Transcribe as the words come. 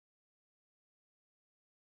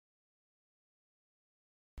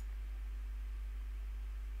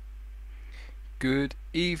Good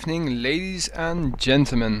evening, ladies and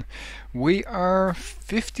gentlemen. We are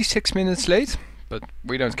 56 minutes late, but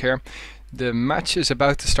we don't care. The match is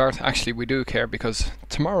about to start. Actually, we do care because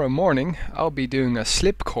tomorrow morning I'll be doing a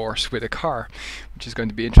slip course with a car, which is going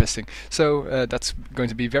to be interesting. So that's going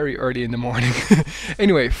to be very early in the morning.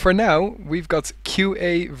 Anyway, for now, we've got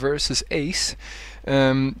QA versus aCe.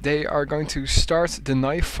 They are going to start the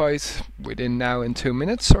knife fight within now and 2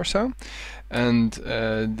 minutes or so, and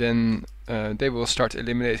then they will start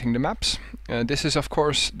eliminating the maps. This is of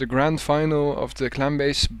course the grand final of the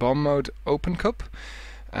ClanBase Bomb Mode OpenCup,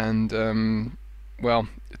 and well,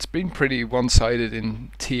 it's been pretty one-sided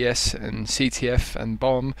in TS and CTF and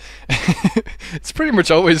Bomb. It's pretty much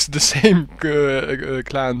always the same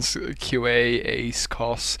clans: QA, aCe,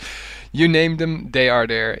 COS. You name them, they are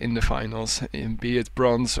there in the finals, be it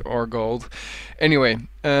bronze or gold. Anyway,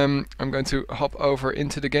 I'm going to hop over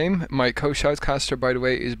into the game. My co-shoutcaster, by the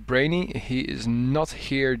way, is Brainie. He is not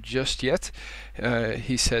here just yet.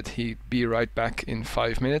 He said he'd be right back in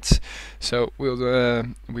 5 minutes, so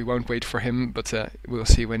we won't wait for him, but we'll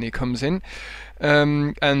see when he comes in.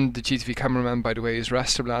 And the GTV cameraman, by the way, is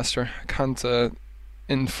Rasta Blaster. Can't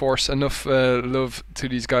enforce enough love to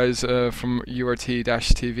these guys from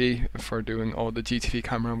URT-TV for doing all the GTV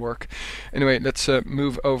camera work. Anyway, let's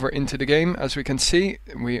move over into the game. As we can see,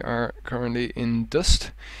 we are currently in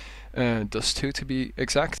Dust 2 to be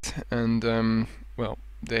exact, and well,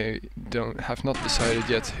 they have not decided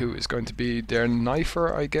yet who is going to be their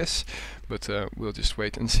knifer, I guess, but we'll just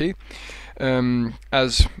wait and see.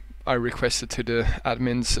 As I requested to the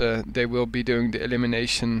admins, they will be doing the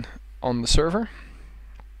elimination on the server.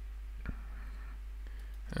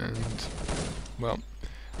 And well,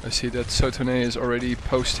 I see that SevenofNine is already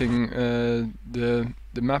posting the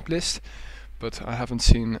map list, but I haven't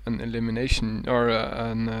seen an elimination or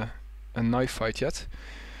a knife fight yet.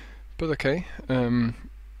 But okay,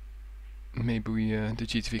 maybe the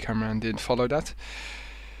GTV cameraman didn't follow that.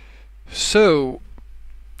 So,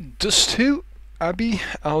 Dust 2. Abbey,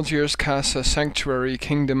 Algiers, Casa, Sanctuary,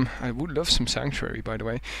 Kingdom. I would love some Sanctuary, by the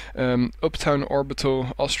way. Uptown,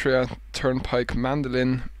 Orbital, Austria, Turnpike,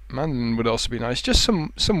 Mandolin. Mandolin would also be nice. Just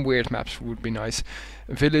some weird maps would be nice.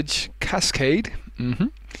 Village, Cascade.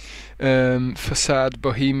 Facade,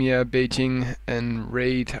 Bohemia, Beijing, and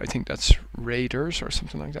Raid. I think that's Raiders or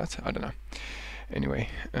something like that. I don't know. Anyway,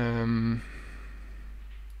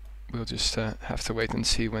 we'll just have to wait and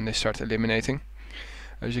see when they start eliminating.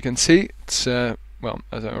 As you can see, it's, well,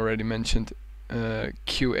 as I already mentioned,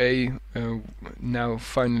 QA now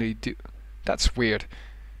finally do... That's weird.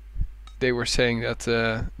 They were saying that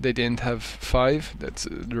they didn't have 5. That's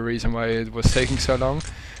the reason why it was taking so long.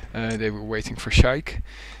 They were waiting for Shike.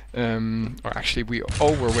 Or actually, we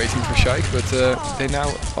all were waiting for Shike, but they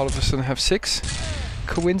now all of a sudden have 6.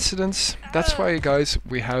 Coincidence? That's why, guys,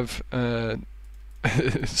 we have...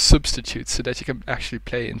 substitutes so that you can actually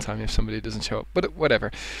play in time if somebody doesn't show up, but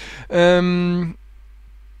whatever. SevenofNine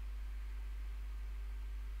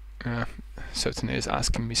is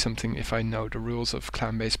asking me something if I know the rules of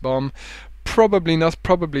ClanBase Bomb. Probably not,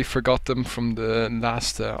 probably forgot them from the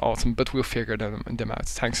last autumn, but we'll figure them out.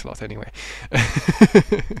 Thanks a lot anyway.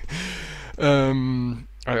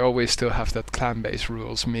 I always still have that ClanBase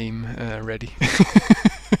rules meme ready.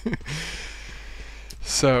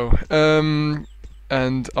 So,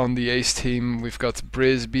 and on the aCe team, we've got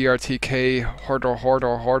Briz, BRTK,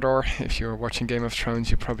 Hordor. If you're watching Game of Thrones,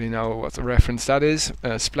 you probably know what the reference that is.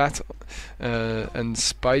 Splat, and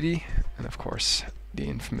Spidey, and of course, the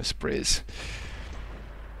infamous Briz.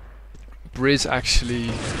 Briz actually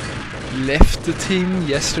left the team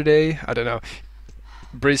yesterday. I don't know.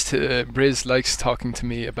 Briz likes talking to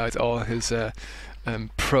me about all his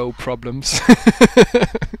pro problems.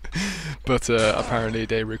 But apparently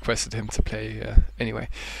they requested him to play anyway.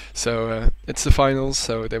 So it's the finals,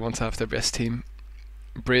 so they want to have their best team.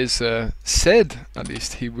 Briz said, at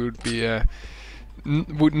least, he would be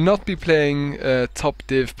would not be playing top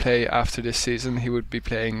div play after this season. He would be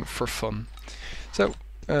playing for fun. So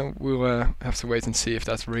we'll have to wait and see if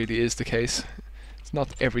that really is the case. It's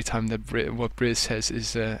not every time that what Briz says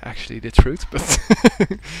is actually the truth, but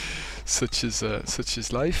such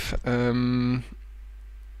is life.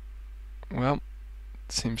 Well,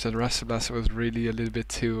 it seems that Rasta Blaster was really a little bit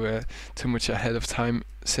too much ahead of time,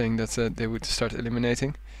 saying that they would start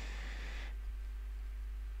eliminating.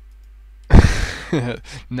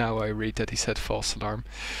 Now I read that he said false alarm.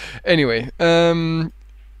 Anyway,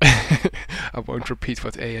 I won't repeat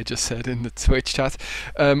what Aya just said in the Twitch chat.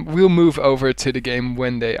 We'll move over to the game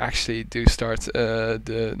when they actually do start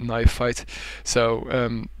the knife fight.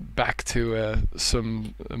 So back to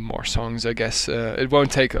some more songs, I guess. It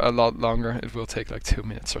won't take a lot longer. It will take like 2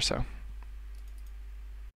 minutes or so.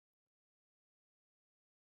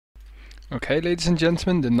 Okay, ladies and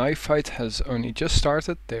gentlemen, the knife fight has only just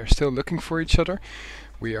started. They're still looking for each other.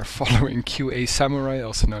 We are following QA Samurai,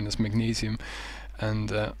 also known as Magnesium. And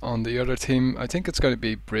on the other team, I think it's going to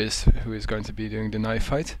be Briz who is going to be doing the knife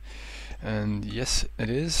fight. And yes, it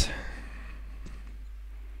is.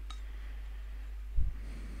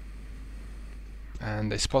 And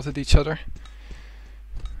they spotted each other.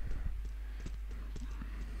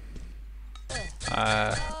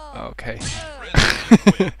 Okay.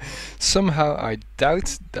 Somehow I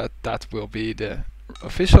doubt that that will be the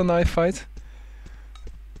official knife fight.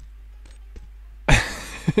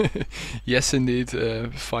 Yes, indeed.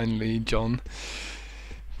 Finally, John.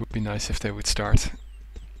 Would be nice if they would start.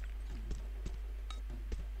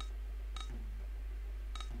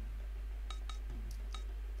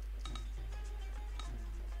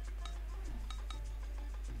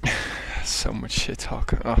 So much shit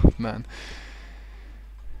talk. Oh man.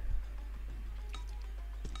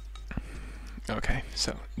 Okay,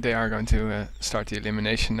 so they are going to start the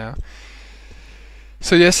elimination now.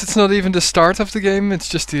 So yes, it's not even the start of the game, it's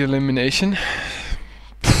just the elimination.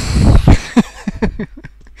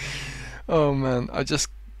 Oh man, I just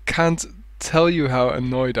can't tell you how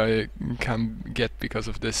annoyed I can get because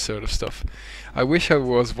of this sort of stuff. I wish I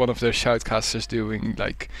was one of those shoutcasters doing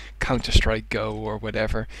like Counter-Strike Go or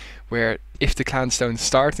whatever, where if the clans don't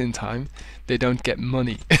start in time, they don't get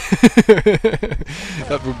money.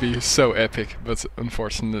 That would be so epic, but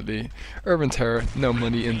unfortunately, Urban Terror, no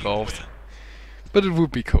money involved. But it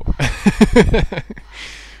would be cool.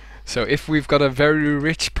 So if we've got a very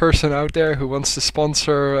rich person out there who wants to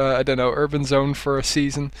sponsor, I don't know, Urban Zone for a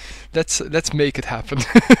season, let's make it happen.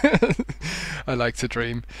 I like to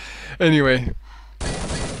dream. Anyway.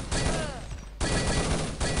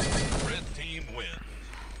 Red team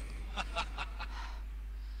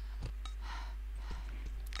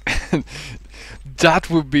win. That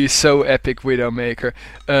would be so epic, Widowmaker.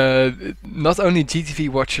 Not only GTV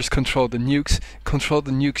watchers control the nukes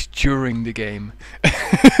during the game.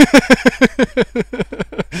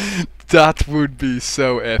 That would be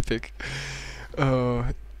so epic.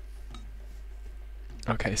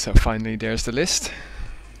 Okay, so finally there's the list.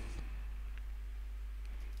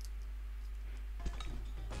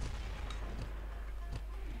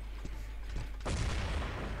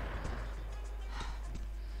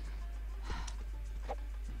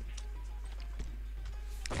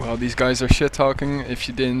 Well, these guys are shit talking. If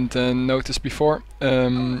you didn't notice before,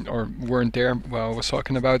 or weren't there while I was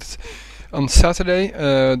talking about it, on Saturday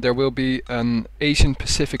there will be an Asian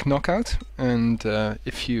Pacific knockout, and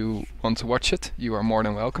if you want to watch it, you are more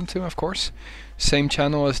than welcome to, of course. Same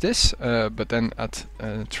channel as this, but then at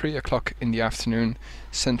 3 o'clock in the afternoon,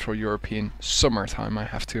 Central European summertime, I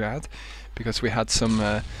have to add, because we had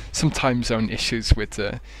some time zone issues with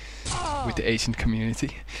the Asian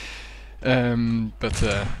community.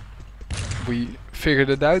 But we figured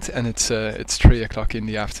it out, and it's 3 o'clock in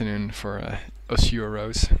the afternoon for us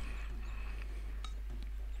Euros.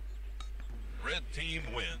 Red team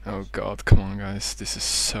win. Oh god, come on guys, this is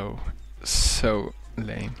so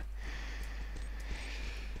lame.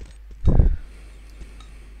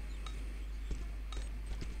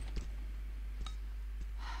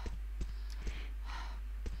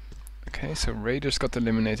 Okay, so Raiders got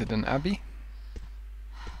eliminated and Abby.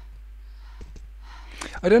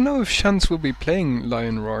 I don't know if Shans will be playing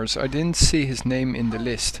Lion Roars. I didn't see his name in the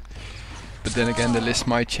list. But then again, the list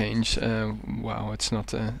might change. Wow, it's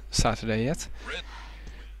not Saturday yet.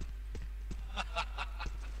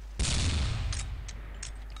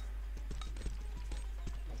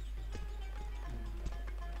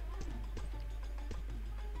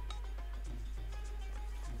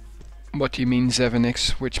 What do you mean,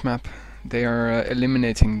 Zevenix? Which map? They are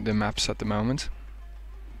eliminating the maps at the moment.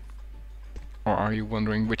 Or are you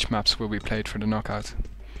wondering which maps will be played for the knockout?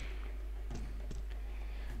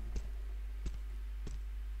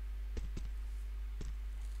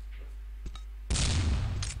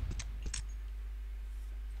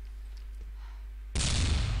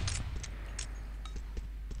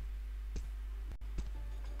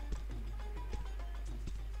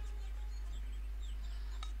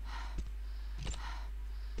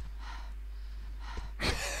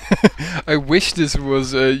 I wish this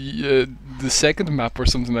was the the second map or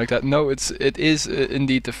something like that. No, it is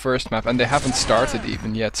indeed the first map, and they haven't started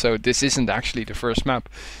even yet. So this isn't actually the first map.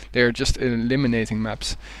 They're just eliminating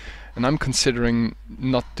maps, and I'm considering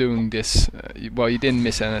not doing this. Well, you didn't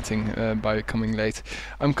miss anything by coming late.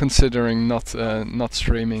 I'm considering not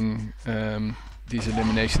streaming these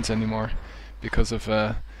eliminations anymore because of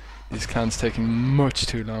these clans taking much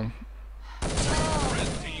too long. Red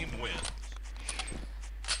team wins.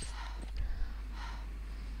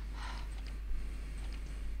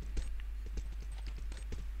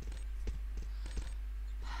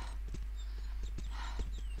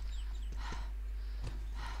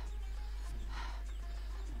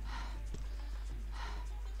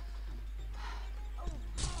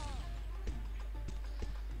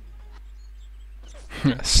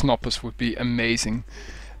 Snoppers would be amazing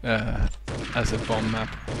as a bomb map.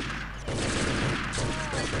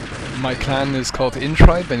 My clan is called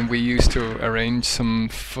Intribe, and we used to arrange some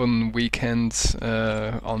fun weekends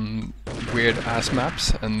on weird ass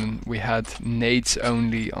maps, and we had nades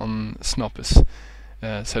only on Snoppers.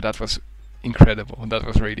 So that was incredible. That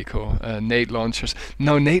was really cool. Nade launchers.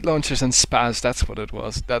 No, nade launchers and spaz, that's what it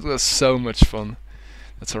was. That was so much fun.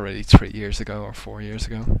 That's already 3 years ago or 4 years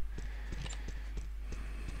ago.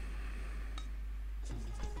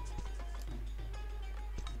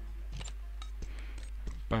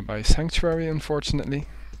 Bye-bye Sanctuary, unfortunately.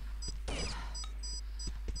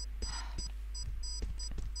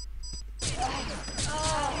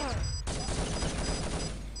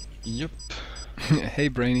 Yup. Hey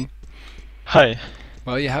Brainie. Hi.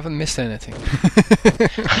 Well, you haven't missed anything.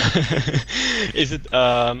 Is it,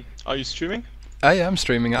 are you streaming? I am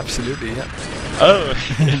streaming, absolutely, yeah. Oh!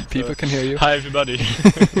 People can hear you. Hi everybody.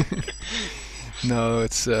 No,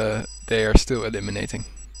 it's, they are still eliminating.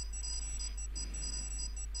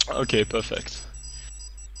 Okay, perfect.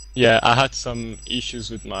 Yeah, I had some issues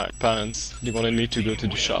with my parents. They wanted me to go to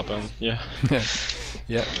the shop and yeah.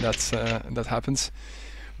 Yeah, that's that happens.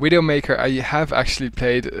 Widowmaker, I have actually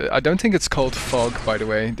played. I don't think it's called Fog, by the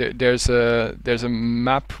way. There's a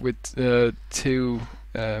map with two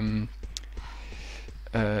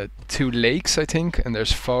lakes, I think, and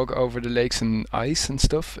there's fog over the lakes and ice and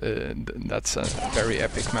stuff. That's a very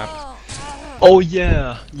epic map. Oh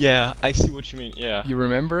yeah, yeah, I see what you mean, yeah. You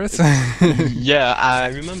remember it? Yeah, I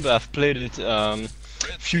remember I've played it a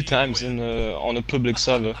few times in on a public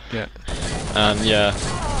server. Yeah. And yeah.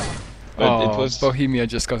 But it was Bohemia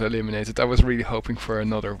just got eliminated. I was really hoping for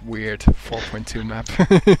another weird 4.2 map.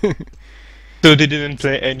 So they didn't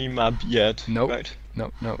play any map yet, Nope. right?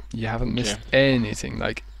 No, you haven't missed anything,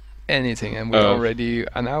 like anything, and we're already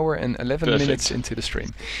an hour and 11 Perfect. minutes into the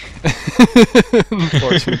stream.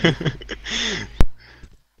 Unfortunately.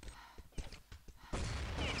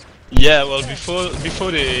 Yeah, well,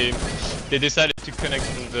 before they decided to connect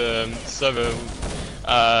on the server,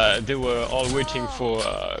 they were all waiting for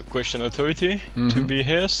Question Authority to be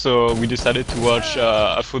here, so we decided to watch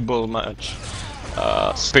a football match,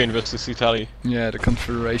 Spain versus Italy. Yeah, the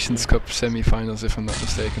Confederations Cup semi-finals, if I'm not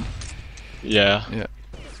mistaken. Yeah. Yeah.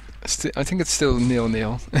 I think it's still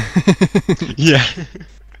 0-0. Yeah.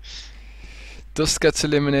 Dust gets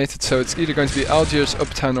eliminated, so it's either going to be Algiers,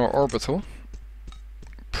 Uptown, or Orbital.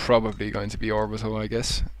 Probably going to be Orbital, I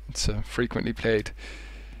guess. It's a frequently played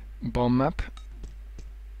bomb map.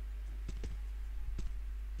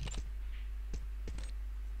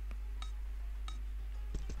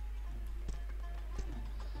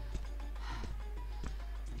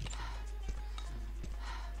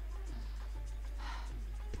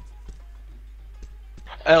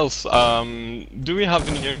 Else, do we have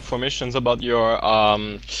any information about your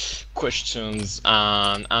questions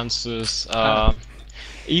and answers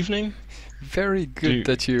evening? Very good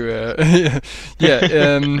that you,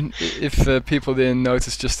 if people didn't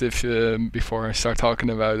notice, just if before I start talking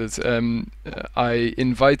about it, I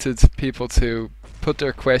invited people to put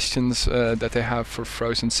their questions that they have for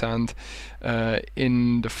Frozen Sand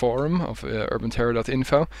in the forum of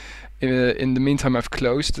urbanterror.info. In the meantime, I've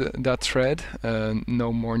closed that thread.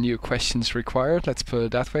 No more new questions required, let's put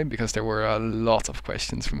it that way, because there were a lot of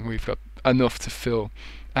questions. We've got enough to fill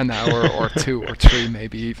an hour or 2 or 3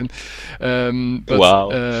 maybe even. But wow.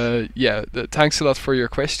 Yeah, thanks a lot for your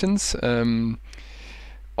questions.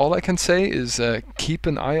 All I can say is keep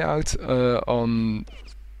an eye out on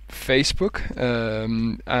Facebook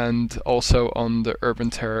and also on the Urban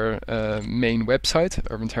Terror main website,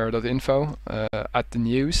 urbanterror.info, at the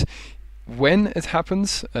news. When it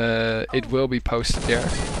happens, it will be posted there,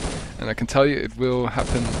 and I can tell you it will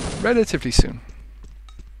happen relatively soon.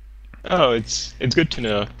 Oh, it's good to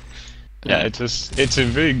know. Yeah, it's a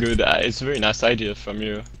very good, it's a very nice idea from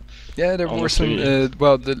you. Yeah, there were some. honestly.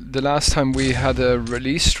 Well, the last time we had a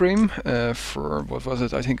release stream for what was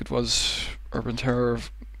it? I think it was Urban Terror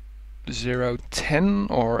 010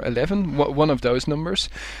 or 11, one of those numbers.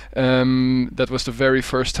 That was the very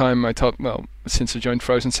first time I thought, well, since I joined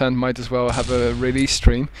Frozen Sand, might as well have a release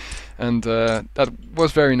stream, and that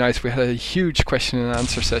was very nice. We had a huge question and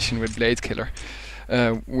answer session with Blade Killer,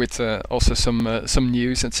 with also some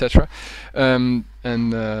news, etc.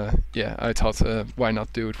 Yeah, I thought, why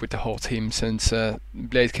not do it with the whole team, since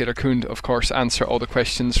Blade Killer couldn't, of course, answer all the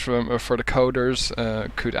questions from for the coders,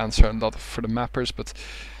 could answer a lot for the mappers, but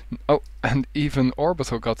oh, and even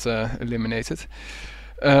Orbital got eliminated.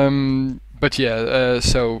 But yeah,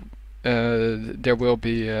 so there will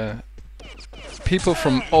be people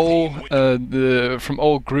from all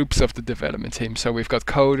groups of the development team. So we've got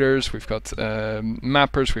coders, we've got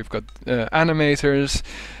mappers, we've got animators,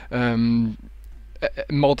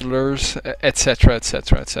 modelers, etc.,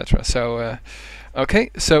 etc., etc. So.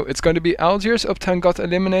 Okay, so it's going to be Algiers. Uptown got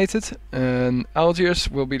eliminated, and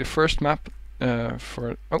Algiers will be the first map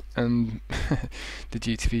for. Oh, and the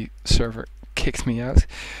GTV server kicked me out.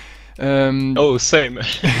 Oh, same.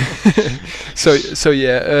 So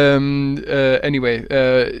yeah. Anyway,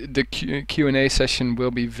 the Q&A session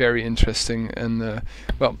will be very interesting, and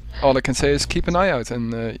well, all I can say is keep an eye out,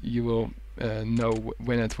 and you will know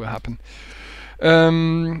when it will happen.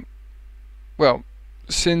 Well,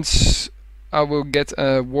 since I will get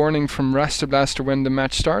a warning from Rasta Blaster when the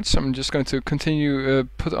match starts, I'm just going to continue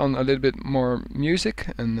put on a little bit more music,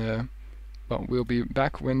 and well, we'll be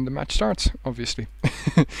back when the match starts, obviously.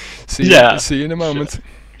 See you in a moment.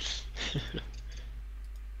 Sure.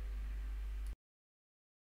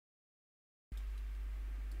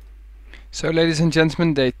 So, ladies and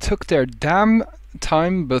gentlemen, they took their damn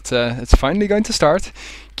time, but it's finally going to start.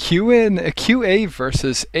 QA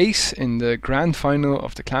versus aCe in the grand final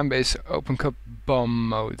of the ClanBase OpenCup bomb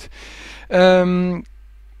mode.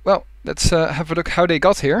 Well, let's have a look how they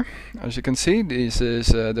got here. As you can see, this is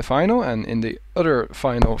the final, and in the other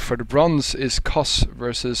final for the bronze is Cos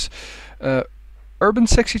versus Urban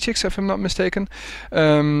Sexy Chicks, if I'm not mistaken.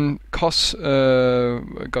 Cos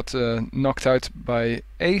got knocked out by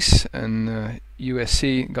aCe, and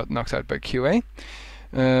USC got knocked out by QA.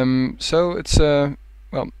 So it's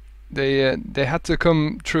well, they had to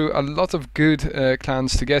come through a lot of good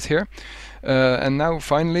clans to get here, and now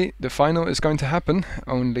finally the final is going to happen.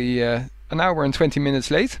 Only an hour and 20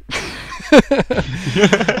 minutes late.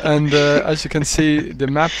 And as you can see, the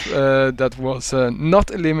map that was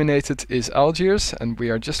not eliminated is Algiers, and we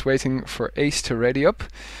are just waiting for aCe to ready up,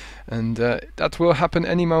 and that will happen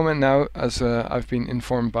any moment now, as I've been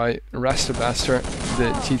informed by Rasta Blaster,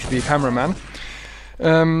 the GTV cameraman.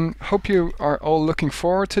 Hope you are all looking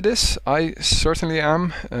forward to this. I certainly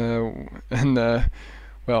am, and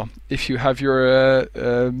well, if you have your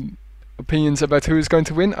opinions about who is going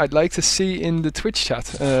to win, I'd like to see in the Twitch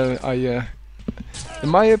chat. In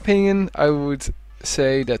my opinion, I would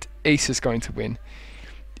say that aCe is going to win,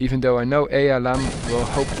 even though I know ALM will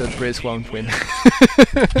hope that Briz won't win.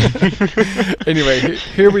 Anyway,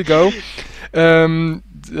 here we go.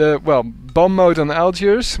 Well, bomb mode on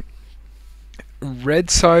Algiers. Red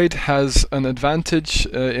side has an advantage,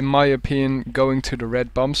 in my opinion, going to the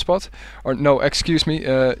red bomb spot. Or no, excuse me.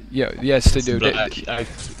 Yes, they do.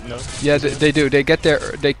 Yeah, they do. They get there.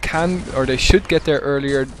 They can, or they should get there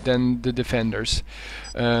earlier than the defenders.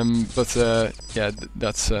 But yeah,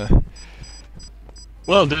 that's.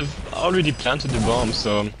 Well, they've already planted the bomb,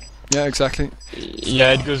 so. Yeah, exactly.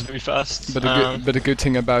 Yeah, it goes very fast. But a good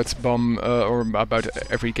thing about bomb or about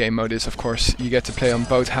every game mode is, of course, you get to play on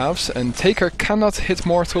both halves. And Taker cannot hit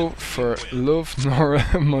Mortal for love nor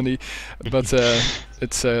money, but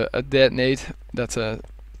it's a detonate that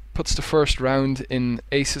puts the first round in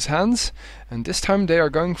aCe's hands. And this time they are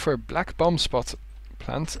going for a black bomb spot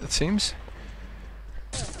plant, it seems.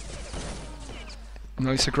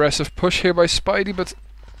 Nice aggressive push here by Spidey, but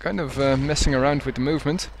kind of messing around with the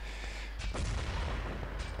movement.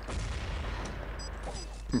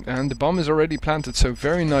 And the bomb is already planted, so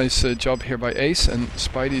very nice job here by aCe, and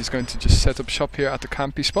Spidey is going to just set up shop here at the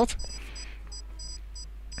campy spot.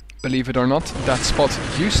 Believe it or not, that spot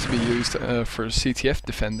used to be used for CTF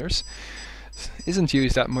defenders. Isn't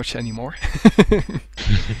used that much anymore.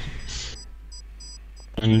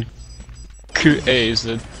 And QA is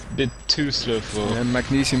a bit too slow for... And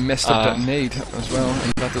Magnesium messed up that nade as well,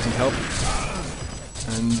 and that doesn't help.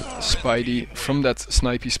 And Spidey, from that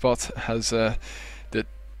snipey spot, has the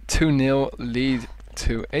 2-0 lead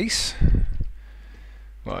to aCe.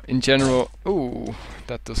 Well, in general, ooh,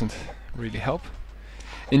 that doesn't really help.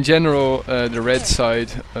 in general, the red side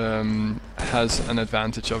has an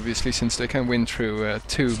advantage, obviously, since they can win through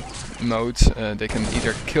 2 modes. They can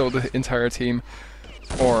either kill the entire team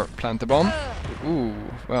or plant the bomb. Ooh,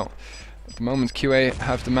 well, at the moment QA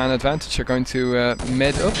have the man advantage. They're going to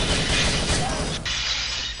med up,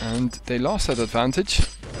 and they lost that advantage.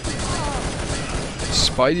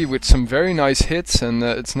 Spidey with some very nice hits, and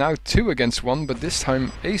it's now 2 against 1, but this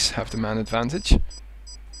time aCe have the man advantage.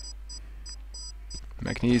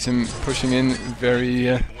 Magnesium pushing in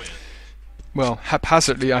very well,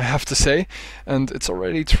 haphazardly, I have to say, and it's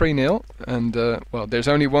already 3-0. And well, there's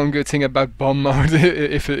only one good thing about bomb mode.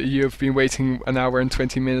 If you've been waiting an hour and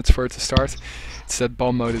 20 minutes for it to start, it's that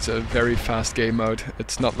bomb mode is a very fast game mode.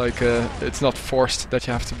 It's not like it's not forced that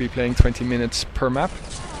you have to be playing 20 minutes per map.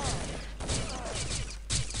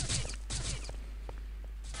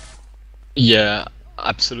 Yeah,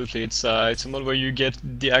 absolutely. It's a mode where you get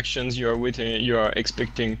the actions you are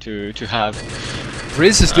expecting to have.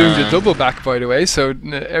 Riz is doing the double back, by the way, so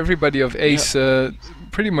everybody of aCe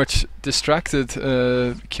pretty much distracted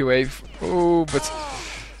QA. Oh, but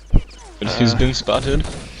he's been spotted.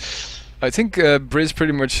 I think Briz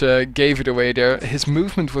pretty much gave it away there. His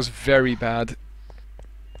movement was very bad.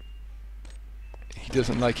 He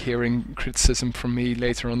doesn't like hearing criticism from me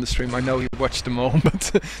later on the stream. I know he watched them all,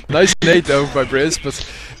 but nice nade though by Briz, but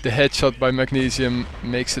the headshot by Magnesium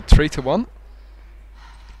makes it 3-1.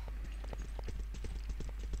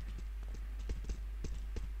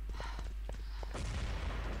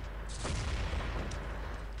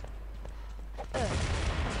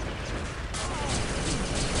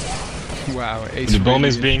 Wow, aCe. The bomb really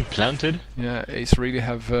is being planted. Yeah, aCe really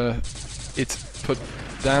have it put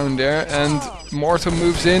down there, and Mortal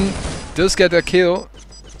moves in, does get a kill.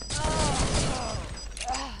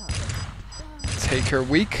 Taker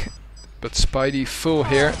weak, but Spidey full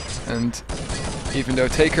here, and even though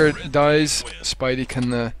Taker dies, Spidey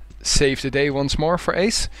can save the day once more for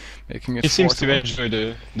aCe, making it 4-1. He seems to enjoy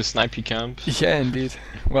the snipey camp. Yeah, indeed.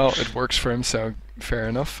 Well, it works for him, so fair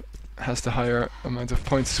enough. Has the higher amount of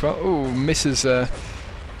points as well. Oh, misses.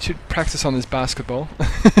 Should practice on his basketball.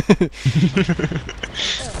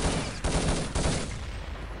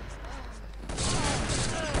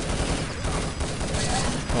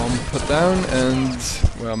 Bomb put down, and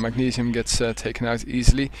well, Magnesium gets taken out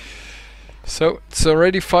easily. So it's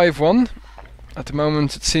already 5-1. At the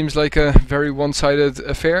moment, it seems like a very one-sided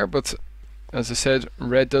affair, but as I said,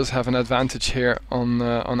 Red does have an advantage here on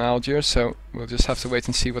Algiers, so we'll just have to wait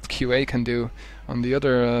and see what QA can do on the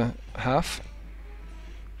other half.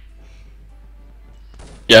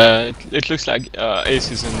 Yeah, it looks like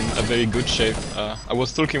aCe is in a very good shape. I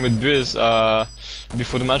was talking with Briz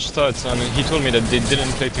before the match starts, and he told me that they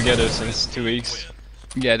didn't play together since 2 weeks.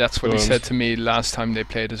 Yeah, that's what he said to me last time they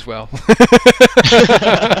played as well.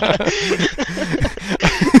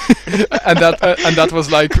 and that was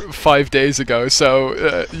like 5 days ago,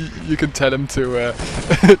 so you can tell him to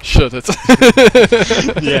shut it.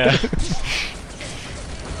 Yeah.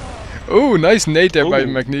 Oh, nice nade there by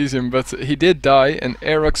Magnesium, but he did die, and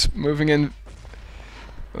Aerox moving in.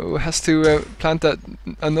 Oh, has to plant that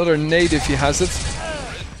another nade if he has it,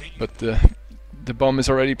 but the bomb is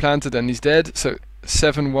already planted and he's dead. So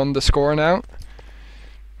 7-1 the score now.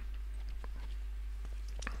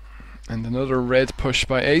 And another red push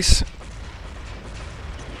by aCe.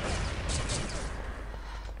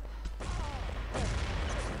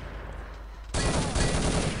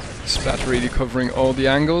 Splat really covering all the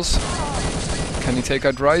angles. Can he take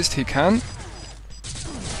out Rized? He can.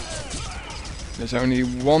 There's only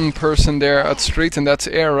one person there at street, and that's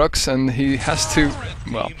Aerox, and he has to,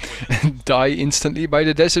 well, die instantly by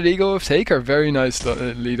the Desert Eagle of Taker. Very nice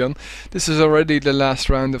lead on. This is already the last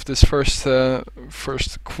round of this first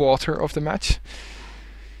quarter of the match.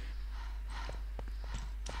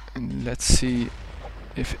 And let's see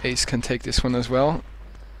if aCe can take this one as well.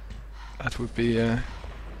 That would be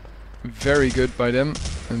very good by them,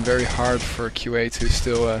 and very hard for QA to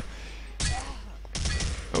still...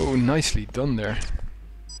 Oh, nicely done there.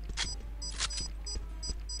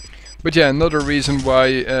 But yeah, another reason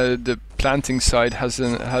why the planting side has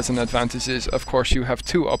an advantage is, of course, you have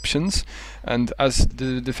 2 options, and as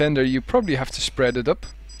the defender you probably have to spread it up.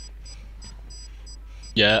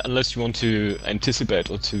 Yeah, unless you want to anticipate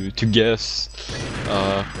or to guess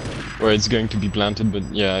where it's going to be planted, but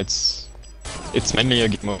yeah, it's mainly a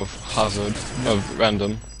game of hazard, of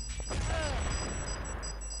random.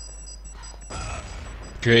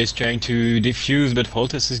 QA is trying to defuse, but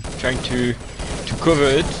Holtes is trying to cover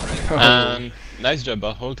it. And nice job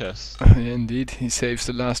by Holtes. Yeah, indeed, he saves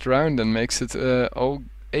the last round and makes it all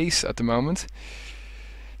aCe at the moment.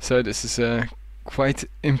 So this is quite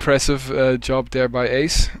impressive job there by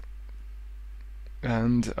aCe.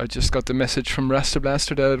 And I just got the message from Rasta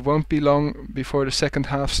Blaster that it won't be long before the second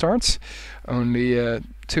half starts. Only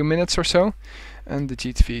 2 minutes or so. And the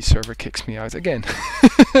GTV server kicks me out again.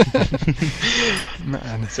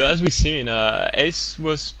 Man. So as we've seen, aCe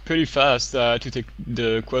was pretty fast to take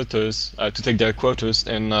the quarters, to take their quarters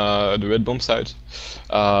in the red bomb side.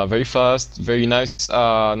 Very fast, very nice,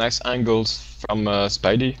 nice angles from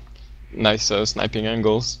Spidey, nice sniping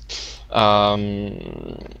angles,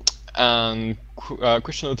 and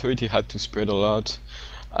Question Authority had to spread a lot.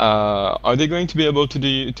 Are they going to be able to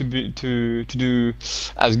do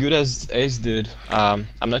as good as aCe did? I'm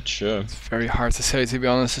not sure. It's very hard to say, to be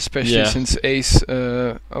honest, especially since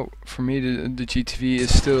aCe. For me the GTV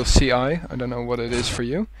is still CI. I don't know what it is for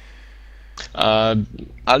you.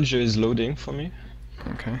 Alger is loading for me.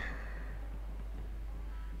 Okay.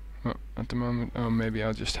 Well, at the moment, maybe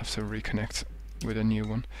I'll just have to reconnect with a new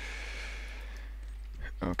one.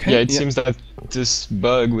 Okay. Yeah, it seems that this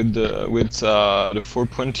bug with the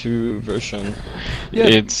 4.2 version,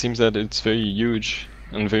 it seems that it's very huge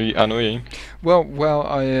and very annoying. Well,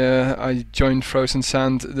 I joined Frozen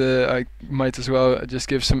Sand. I might as well just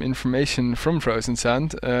give some information from Frozen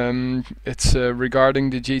Sand. It's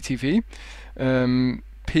regarding the GTV.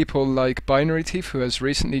 People like Binary Thief, who has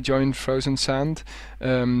recently joined Frozen Sand,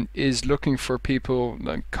 is looking for people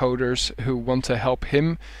like coders who want to help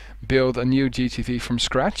him build a new GTV from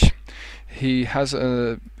scratch. He has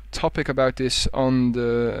a topic about this on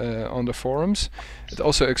the forums. It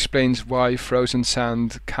also explains why Frozen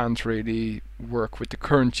Sand can't really work with the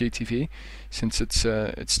current GTV, since it's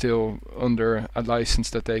still under a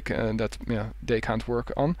license that they can't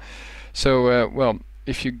work on. So well,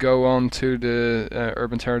 if you go on to the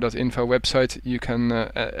urbanterror.info website, you can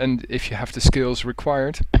and if you have the skills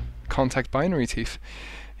required, contact Binary Thief.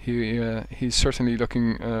 He's certainly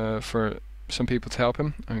looking for some people to help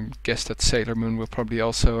him. I guess that Sailor Moon will probably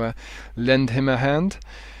also lend him a hand.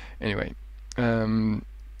 Anyway,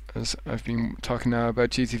 as I've been talking now about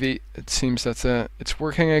GTV, it seems that it's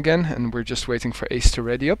working again, and we're just waiting for aCe to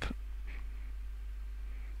ready up.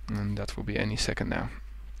 And that will be any second now.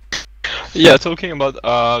 Yeah, talking about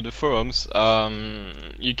the forums,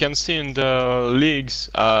 you can see in the leagues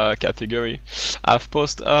category, I've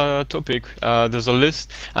posted a topic. There's a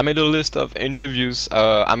list. I made a list of interviews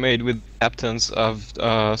I made with captains of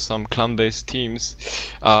some clan-based teams,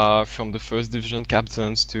 from the first division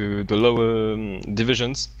captains to the lower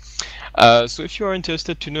divisions. So if you are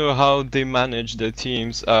interested to know how they manage their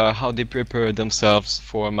teams, how they prepare themselves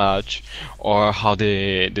for a match, or how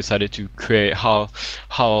they decided to create, how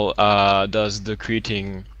does the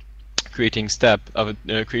creating step of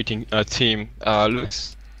creating a team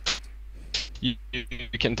looks, you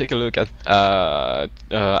can take a look at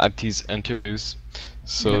these interviews.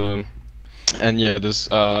 So. And yeah, there's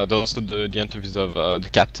also the interviews of the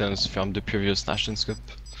captains from the previous Nations Cup.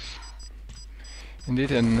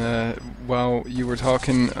 Indeed, and while you were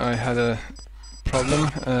talking, I had a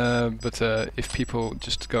problem, but if people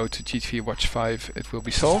just go to GTV Watch 5, it will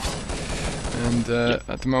be solved. And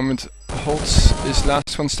at the moment, Holtz is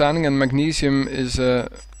last one standing, and Magnesium is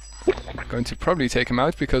going to probably take him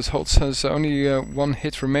out, because Holtz has only one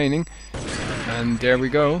hit remaining. And there we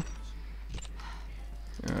go.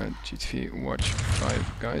 GTV Watch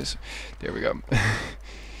 5, guys. There we go.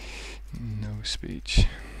 No speech.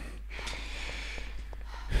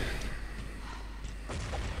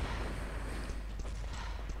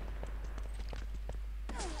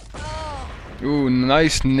 Ooh,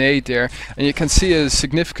 nice nade there, and you can see a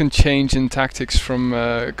significant change in tactics from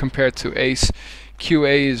compared to aCe.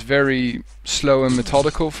 QA is very slow and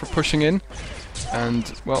methodical for pushing in,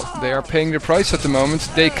 and well, they are paying the price at the moment.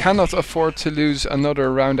 They cannot afford to lose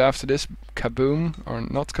another round after this. Kaboom, or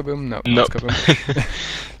not kaboom? No, not kaboom.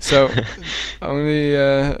 So only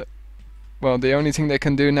well, the only thing they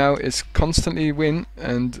can do now is constantly win,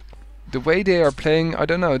 and the way they are playing, I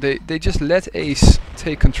don't know, they just let aCe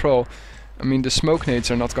take control. I mean, the smoke nades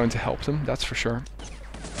are not going to help them, that's for sure.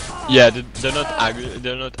 Yeah, they're not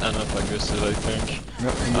enough aggressive, I think.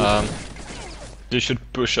 No, they should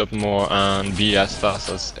push up more and be as fast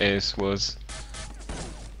as aCe was.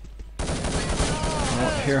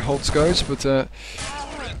 Well, here Holtz goes, but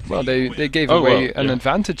well, they gave away an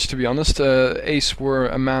advantage, to be honest. aCe were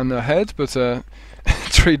a man ahead, but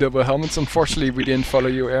 3 double helmets. Unfortunately, we didn't follow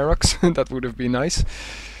you, Aerox. That would have been nice.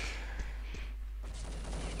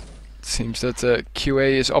 Seems that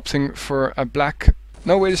QA is opting for a black.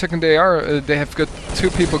 No, wait a second. They have got 2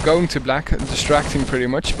 people going to black, distracting pretty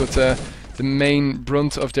much. But the main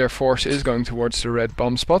brunt of their force is going towards the red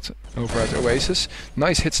bomb spot over at Oasis.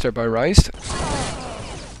 Nice hits there by Rized.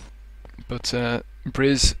 But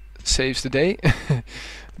Briz saves the day.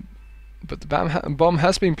 But the bomb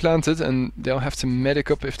has been planted, and they'll have to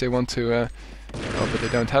medic up if they want to. Oh, but they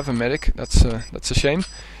don't have a medic. That's a shame.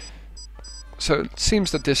 So it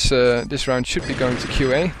seems that this round should be going to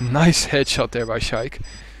QA. Nice headshot there by Shaik.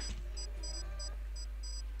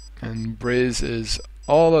 And Briz is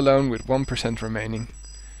all alone with 1% remaining.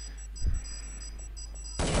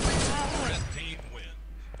 Red team win.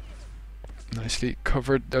 Nicely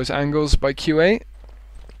covered those angles by QA.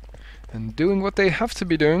 And doing what they have to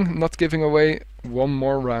be doing, not giving away one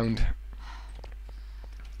more round.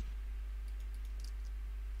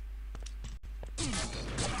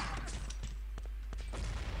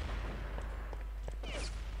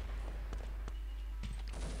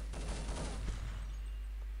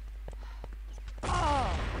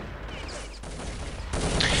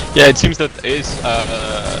 Yeah, it seems that aCe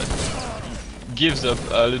gives up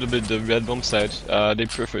a little bit the red bomb side. They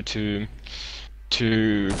prefer to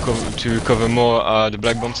cover more the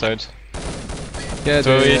black bomb side. Yeah,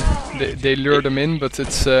 So they lure them in, but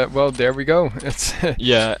it's well, there we go. It's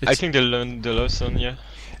yeah, I it's- think they learned the lesson. Yeah.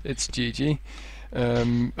 it's GG.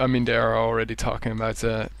 I mean, they are already talking about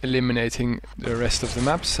eliminating the rest of the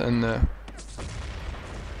maps, and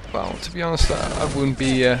well, to be honest, I wouldn't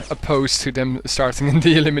be opposed to them starting in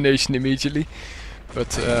the elimination immediately.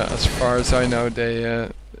 But as far as I know,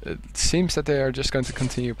 it seems that they are just going to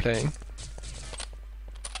continue playing.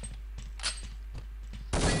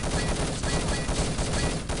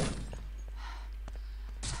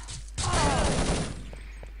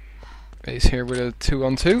 aCe here with a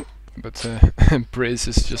 2-on-2, but Briz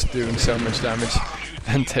is just doing so much damage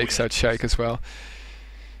and takes out Shaik as well.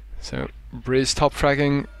 So Briz top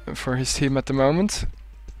fragging for his team at the moment.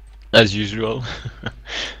 As usual.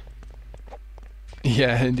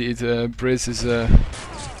 Yeah, indeed. Briz is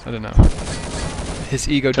I don't know. His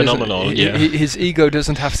ego Phenomenal, doesn't. yeah. His ego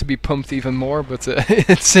doesn't have to be pumped even more, but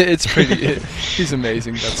it's pretty. He's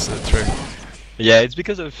amazing. That's true. Yeah, it's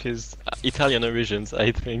because of his Italian origins,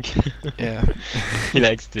 I think. Yeah. He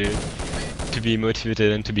likes to be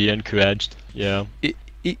motivated and to be encouraged. Yeah.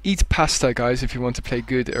 Eat pasta, guys, if you want to play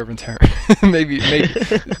good Urban Terror. maybe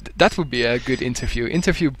that would be a good interview.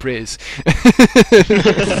 Interview Briz.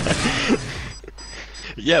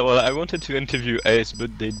 Yeah, well, I wanted to interview aCe,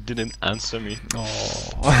 but they didn't answer me. Oh.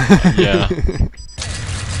 Yeah.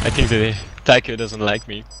 I think the Tyker doesn't like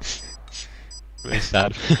me. Very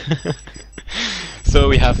sad. So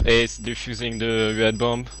we have aCe defusing the red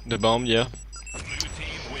bomb, yeah. Blue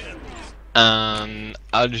team win. And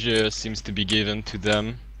Algier seems to be given to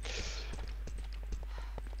them.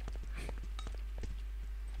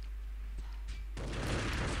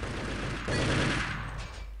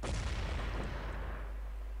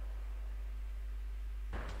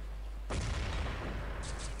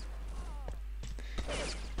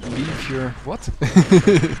 Leave your what?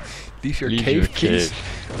 Leave your Leave cave, your please.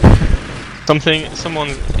 Someone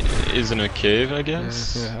is in a cave, I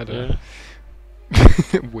guess. Yeah, I don't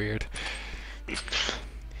know. Weird.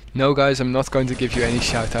 No, guys, I'm not going to give you any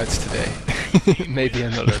shoutouts today. Maybe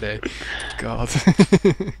another day. God.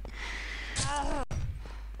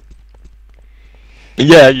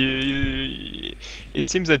 Yeah, you. It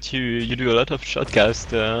seems that you do a lot of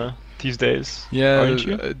Shoutcast these days. Yeah, aren't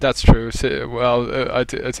you? that's true. So, well, I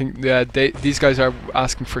think these guys are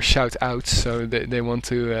asking for shout outs, so they want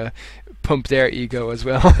to pump their ego as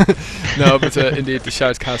well. No, but indeed the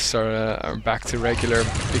shoutcasts are back to regular,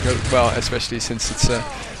 because, well, especially since it's a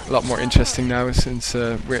lot more interesting now, since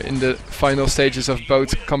we're in the final stages of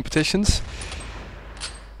both competitions.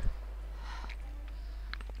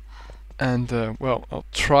 And well, I'll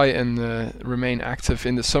try and remain active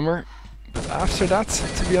in the summer. But after that,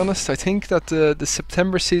 to be honest, I think that the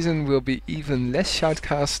September season will be even less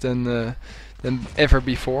shoutcast than ever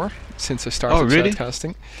before, since I started really?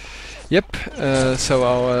 shoutcasting. Yep. So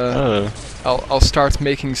I'll start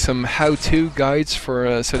making some how-to guides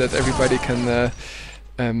for so that everybody can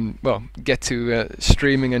well, get to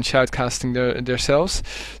streaming and shoutcasting themselves.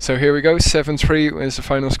 So here we go. 7-3 is the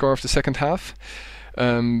final score of the second half.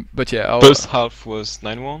 But yeah, First half was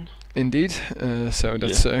 9-1. Indeed, so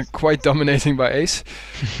that's quite dominating by aCe.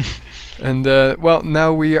 And well,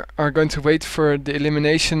 now we are going to wait for the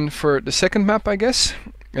elimination for the second map, I guess.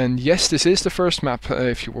 And yes, this is the first map,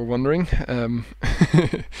 if you were wondering.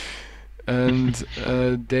 And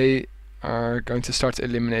they are going to start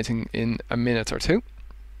eliminating in a minute or two.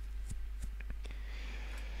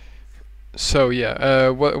 So yeah,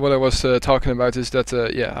 what I was talking about is that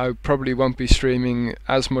yeah, I probably won't be streaming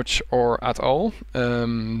as much or at all.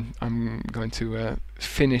 I'm going to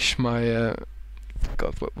finish my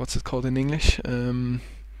God, what's it called in English?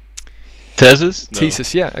 Thesis? No.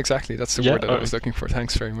 Thesis. Yeah, exactly. That's the Yeah, word that I was looking for.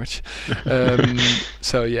 Thanks very much.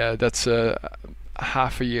 So yeah, that's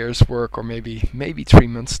half a year's work, or maybe 3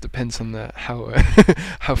 months, depends on how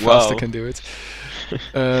how fast I Wow. can do it.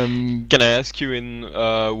 Can I ask you in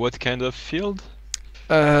what kind of field?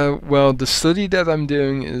 Well, the study that I'm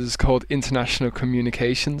doing is called International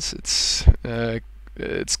Communications.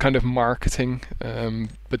 It's kind of marketing,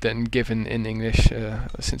 but then given in English.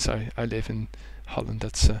 Since I live in Holland,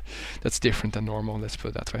 that's different than normal. Let's put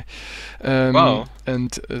it that way. Wow.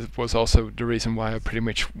 And it was also the reason why I pretty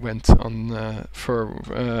much went on for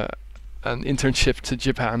an internship to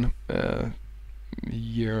Japan a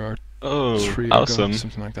year or Oh, 3 ago, awesome.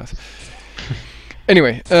 something like that.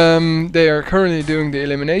 Anyway, they are currently doing the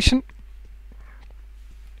elimination,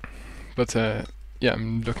 but yeah,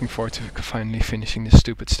 I'm looking forward to finally finishing this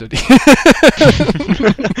stupid study.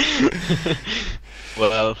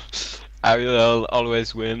 Well, I will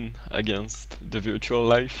always win against the virtual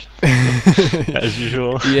life, as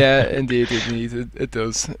usual. Yeah, indeed, it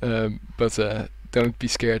does. But don't be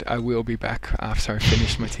scared. I will be back after I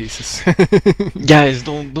finish my thesis. Guys,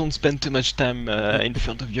 don't spend too much time in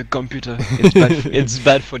front of your computer. It's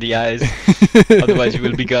bad for the eyes. Otherwise, you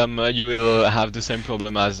will have the same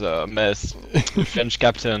problem as Metz, the French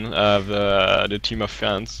captain of the team of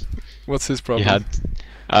France. What's his He problem?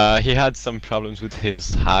 had some problems with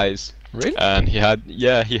his eyes. Really? And he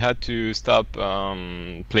had to stop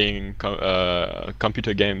playing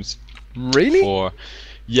computer games Really? for.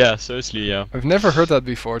 Yeah, seriously, yeah. I've never heard that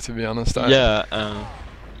before, to be honest. Yeah,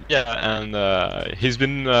 and he's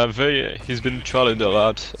been troubled a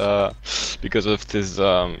lot because of this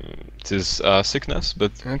sickness,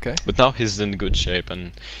 but Okay. now he's in good shape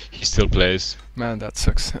and he still plays. Man, that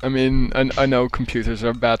sucks. I mean, I know computers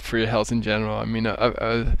are bad for your health in general. I mean,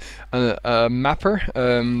 a mapper,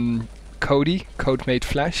 Code made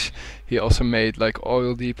Flash. He also made like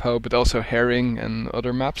Oil Depot, but also Herring and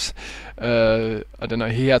other maps. I don't know.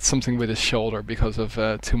 He had something with his shoulder because of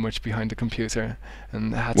too much behind the computer,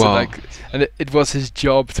 and had to Wow. and it was his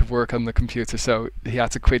job to work on the computer, so he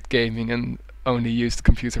had to quit gaming and only use the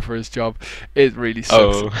computer for his job. It really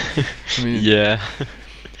sucks. Oh, I mean, yeah.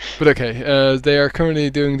 but okay, they are currently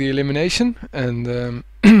doing the elimination, and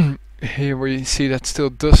here we see that still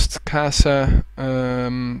Dust, Casa,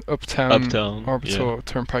 Uptown, Orbital, Yeah.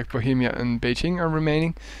 Turnpike, Bohemia, and Beijing are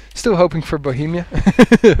remaining. Still hoping for Bohemia.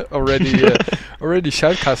 Already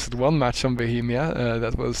Shoutcasted one match on Bohemia.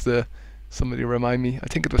 That was somebody remind me. I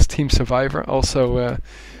think it was Team Survivor. Also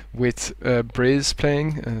with Briz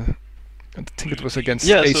playing. I think it was against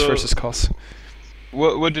Yeah, aCe so- versus Cos.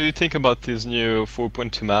 What do you think about these new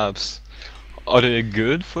 4.2 maps? Are they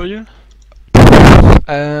good for you?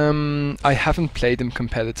 I haven't played them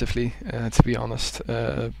competitively, to be honest.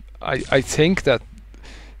 I think that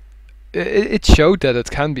it showed that it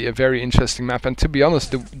can be a very interesting map, and to be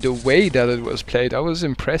honest, the way that it was played, I was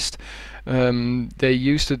impressed. They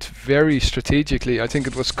used it very strategically. I think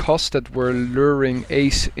it was Cos that were luring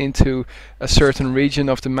aCe into a certain region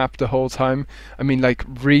of the map the whole time. I mean, like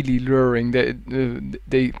really luring.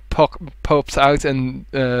 They popped out and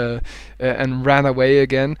ran away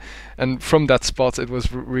again, and from that spot it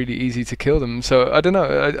was really easy to kill them. So I don't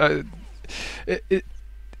know.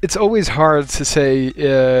 It's always hard to say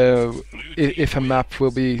if a map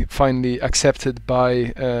will be finally accepted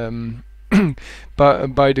by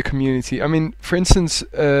by the community. I mean, for instance,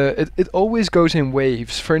 it always goes in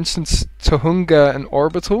waves. For instance, Tohunga and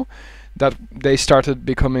Orbital, that they started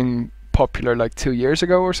becoming popular like 2 years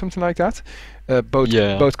ago or something like that.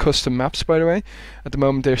 Both custom maps, by the way. At the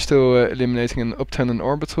moment, they're still eliminating an Uptown and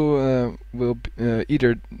Orbital.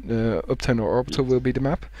 Either Uptown or Orbital will be the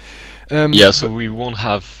map. Yeah, so we won't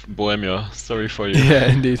have Bohemia. Sorry for you.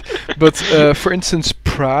 Yeah, indeed. But for instance,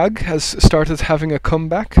 Prague has started having a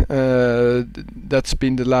comeback. That's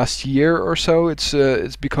been the last year or so. It's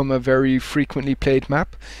become a very frequently played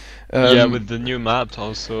map. Yeah, with the new map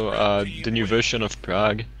also, the new version of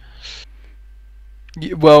Prague.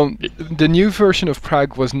 Well, the new version of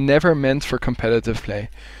Prague was never meant for competitive play.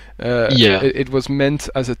 Yeah. It was meant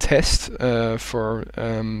as a test for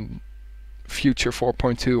future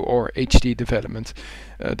 4.2 or HD development.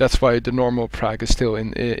 That's why the normal Prague is still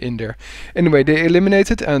in there. Anyway, they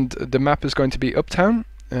eliminated, and the map is going to be Uptown.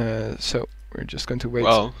 So we're just going to wait.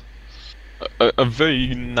 Wow. A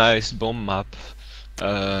very nice bomb map.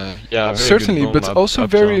 Yeah, very Certainly, good but roadmap also up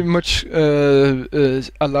very down. much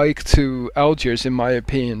alike to Algiers, in my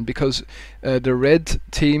opinion, because the red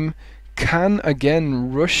team can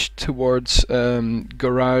again rush towards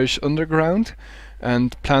Garage Underground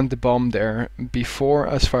and plant the bomb there before,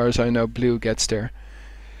 as far as I know, blue gets there.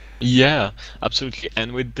 Yeah, absolutely.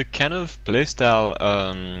 And with the kind of playstyle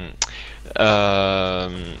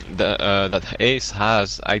that aCe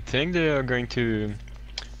has, I think they are going to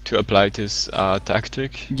apply this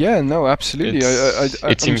tactic. Yeah, no, absolutely. It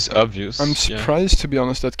I'm seems I'm obvious. Yeah. surprised, to be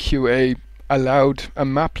honest, that QA allowed a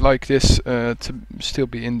map like this to still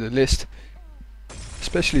be in the list,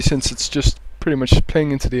 especially since it's just pretty much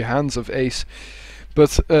playing into the hands of aCe.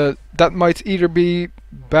 But that might either be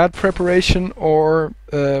bad preparation or,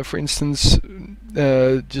 for instance,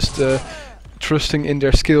 just trusting in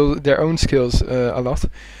their own skills a lot.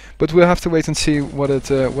 But we'll have to wait and see what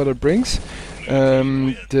it brings.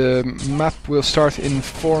 The map will start in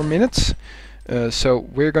 4 minutes. So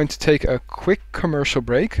we're going to take a quick commercial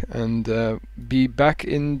break and be back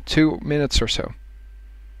in 2 minutes or so.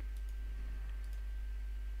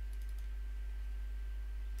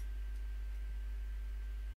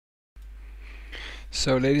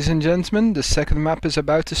 So, ladies and gentlemen, the second map is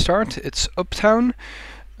about to start. It's Uptown,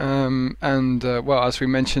 and well, as we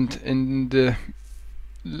mentioned in the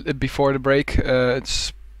before the break,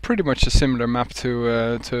 it's pretty much a similar map to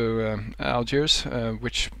Algiers,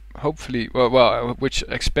 which hopefully, which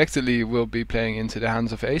expectedly will be playing into the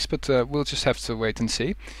hands of aCe, but we'll just have to wait and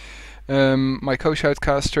see. My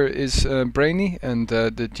co-shoutcaster is Brainie, and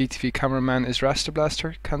the GTV cameraman is Rasta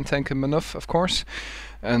Blaster. Can't thank him enough, of course.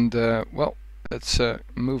 And well, let's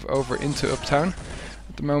move over into Uptown.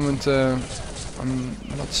 At the moment, I'm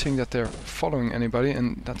not seeing that they're following anybody,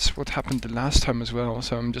 and that's what happened the last time as well.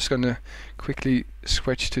 So I'm just going to quickly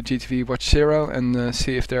switch to GTV Watch Zero and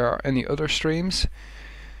see if there are any other streams.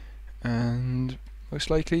 And most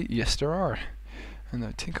likely, yes, there are. And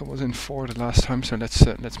I think I was in 4 the last time, so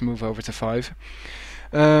let's move over to 5.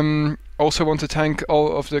 Also want to thank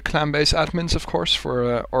all of the ClanBase admins, of course,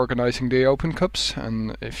 for organizing the Open Cups.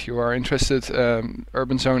 And if you are interested,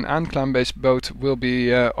 Urban Zone and ClanBase both will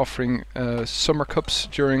be offering summer cups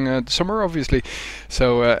during the summer, obviously.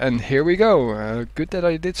 So and here we go. Good that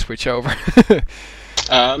I did switch over.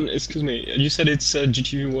 Excuse me. You said it's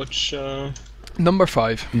GTV Watch. Number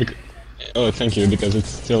 5. Oh, thank you, because it's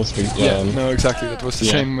still Yeah, no, exactly. That was the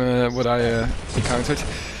same what I encountered.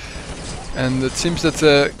 And it seems that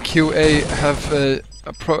QA have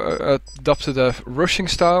adopted a rushing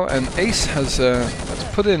style, and aCe has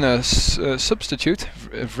put in a substitute.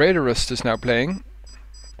 Raiderust is now playing.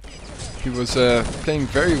 He was playing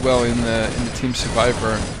very well in the Team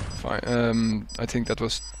Survivor. I think that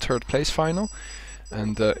was 3rd place final.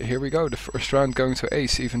 And here we go, the first round going to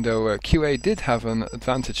aCe, even though QA did have an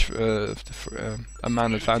advantage, a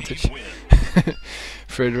man advantage.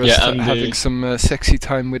 Frederick having some sexy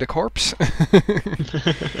time with a corpse.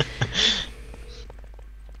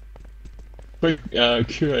 But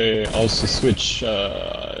QA also switch.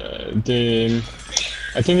 I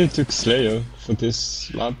think they took Slayer for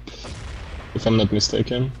this map, if I'm not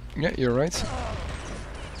mistaken. Yeah, you're right.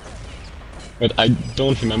 But I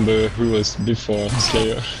don't remember who was before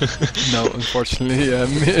Slayer. No, unfortunately,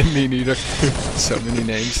 me neither. So many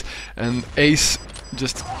names. And aCe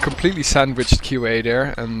just completely sandwiched QA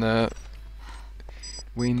there, and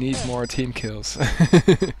we need more team kills. And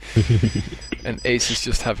aCe is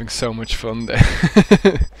just having so much fun there.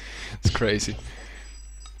 It's crazy.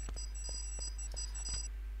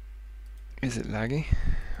 Is it laggy?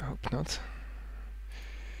 I hope not.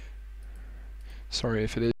 Sorry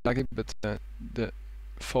if it is laggy, but the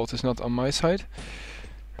fault is not on my side.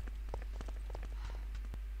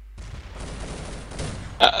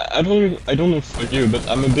 I don't know for you, but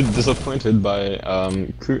I'm a bit disappointed by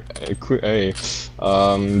QA.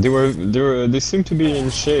 They seem to be in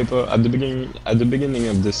shape at the beginning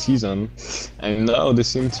of the season, and now they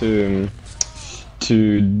seem to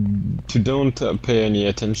don't pay any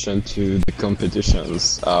attention to the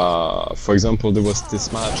competitions. For example, there was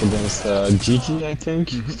this match against Gigi, I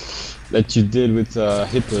think, that you did with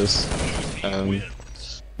Hippos.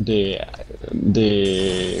 They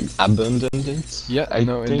abandoned it. Yeah, I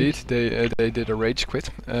no, think. indeed, they did a rage quit.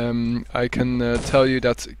 I can tell you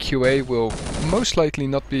that QA will most likely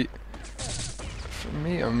not be. For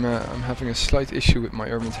me, I'm having a slight issue with my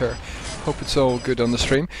Urban Terror. Hope it's all good on the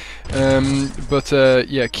stream. But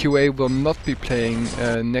yeah, QA will not be playing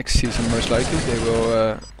next season most likely. They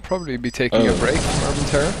will probably be taking a break from Urban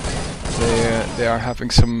Terror. They are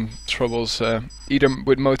having some troubles either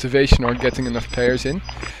with motivation or getting enough players in.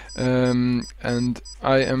 And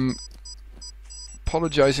I am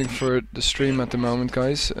apologizing for the stream at the moment,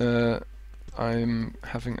 guys. I'm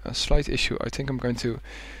having a slight issue. I think I'm going to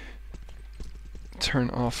turn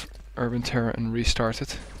off Urban Terror and restart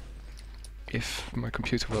it, if my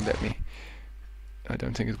computer will let me. I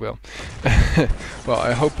don't think it will. Well,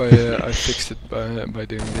 I hope I fixed it by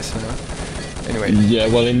doing this now. Anyway. Yeah,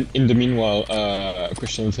 well, in the meanwhile,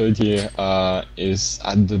 Question Authority is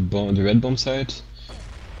at the red bomb site,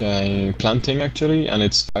 planting actually, and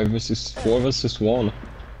it's 5 versus 4 versus 1.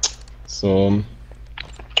 So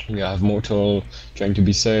you have Mortal trying to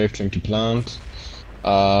be safe, trying to plant,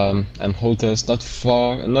 and Holters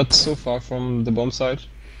not so far from the bomb site,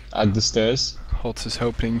 at the stairs. Holtz is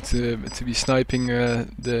hoping to be sniping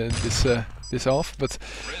this off, but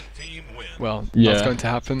well, not going to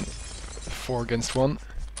happen. 4 against 1.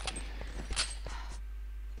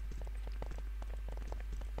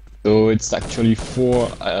 So it's actually 4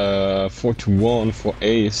 to 1 for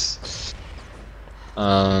aCe,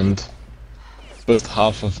 and first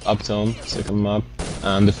half of Uptown, second map,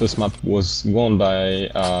 and the first map was won by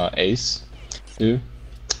aCe too.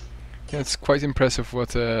 Yeah, it's quite impressive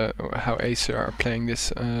what how aCe are playing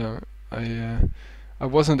this. I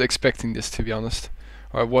wasn't expecting this, to be honest,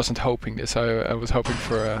 or I wasn't hoping this. I was hoping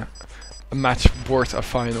for a match worth a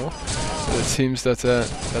final. But it seems that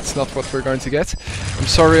that's not what we're going to get. I'm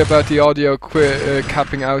sorry about the audio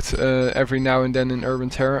capping out every now and then in Urban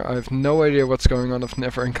Terror. I have no idea what's going on. I've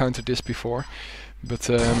never encountered this before. But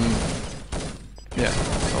yeah,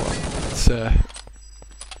 oh well. It's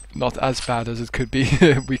not as bad as it could be.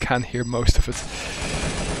 We can hear most of it.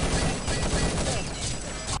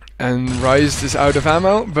 And Rise is out of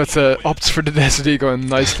ammo, but opts for the Desert Eagle and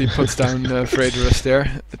nicely puts down Frederus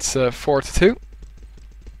there. It's 4 to 2.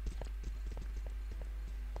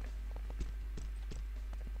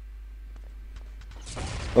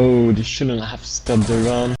 Oh, they shouldn't have stopped the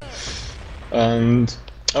run. And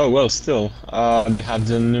oh well, still they have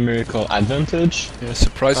the numerical advantage. Yeah,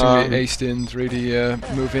 surprisingly, aCe didn't really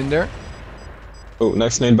move in there. Oh,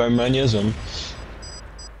 nice nade by Magnesium.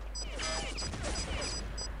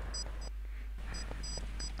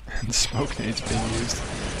 And smoke nades being used.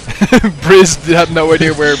 Briz had no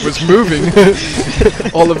idea where it was moving.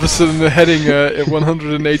 All of a sudden heading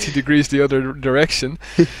 180 degrees the other direction.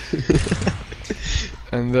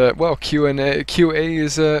 And well, QA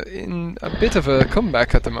is in a bit of a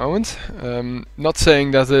comeback at the moment. Not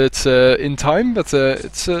saying that it's in time, but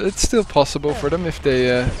it's still possible for them if they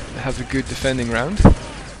have a good defending round.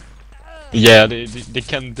 Yeah, they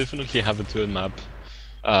can definitely have a third map.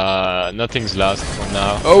 Nothing's lost for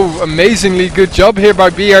now. Oh, amazingly good job here by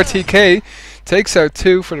BRTK. Takes out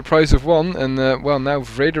 2 for the price of 1, and well, now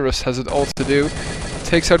Frederus has it all to do.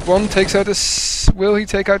 Takes out 1, takes out will he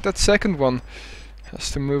take out that second one?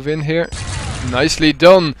 Has to move in here. Nicely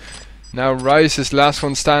done. Now Rise is last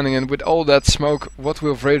one standing, and with all that smoke, what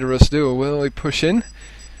will Frederus do? Will he push in?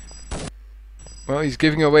 Well, he's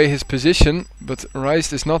giving away his position, but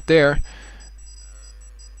Rise is not there.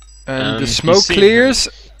 And the smoke clears.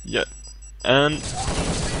 Yeah. And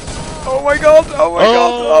oh my god! Oh my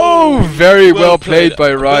god! Oh, very well played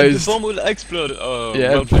by Rise. The bomb will explode. Oh,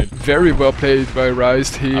 yeah, well played. Very well played by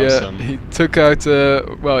Rise. He took out.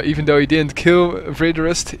 Well, even though he didn't kill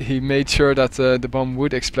Frederus, he made sure that the bomb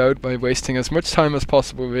would explode by wasting as much time as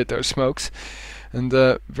possible with those smokes. And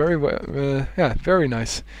very well. Yeah, very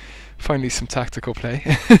nice. Finally, some tactical play.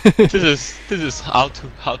 This is how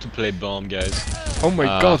to play bomb, guys. Oh my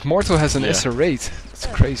god! Mortal has an SR8. It's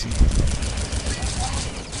crazy.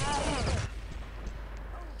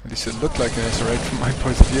 At least it looked like an SR8 from my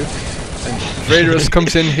point of view. And Frederus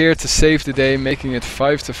comes in here to save the day, making it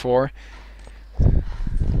 5 to 4.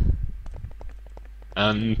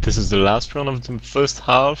 And this is the last round of the first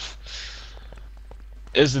half.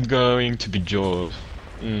 Is it going to be Joel?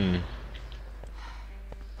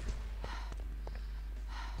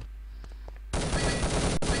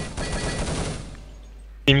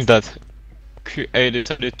 Seems that QA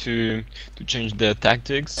decided to change their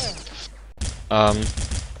tactics.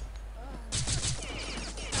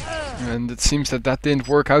 And it seems that didn't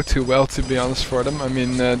work out too well, to be honest, for them. I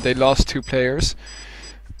mean, they lost 2 players,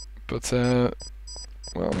 but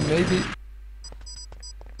well, maybe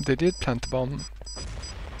they did plant the bomb.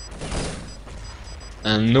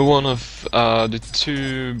 And no one of the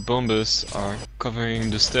 2 bombers are covering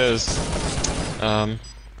the stairs.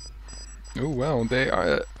 Oh well, they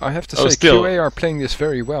are. I have to Oh, say, still. QA are playing this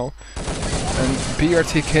very well, and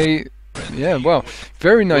BRTK. Yeah, well,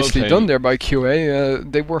 very nicely done there by QA.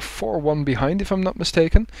 They were 4-1 behind, if I'm not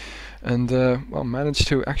mistaken, and well, managed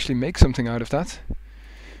to actually make something out of that.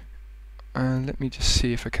 Let me just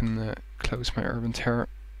see if I can close my Urban Terror.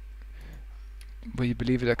 will you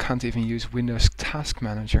believe it? I can't even use Windows Task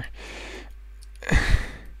Manager.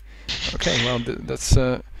 Okay, well that's.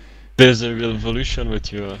 There's a revolution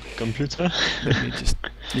with your computer.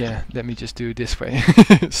 Let me just do it this way. /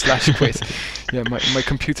 quit. Yeah, my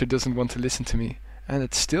computer doesn't want to listen to me, and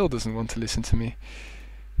it still doesn't want to listen to me.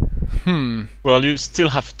 Well, you still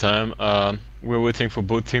have time. We're waiting for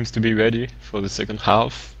both teams to be ready for the second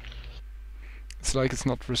half. It's like it's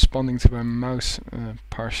not responding to my mouse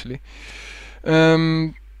partially.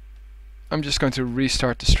 I'm just going to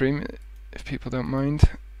restart the stream, if people don't mind.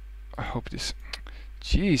 I hope this...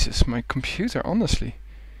 Jesus, my computer, honestly.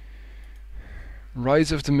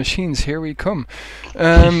 Rise of the machines, here we come.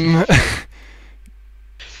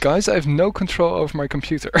 Guys, I have no control over my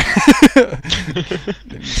computer.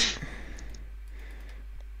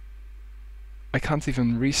 I can't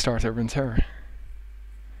even restart Urban Terror.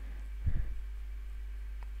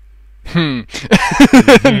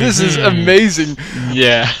 This is amazing.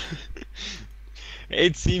 Yeah.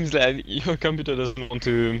 It seems like your computer doesn't want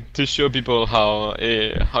to show people how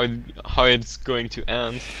it's going to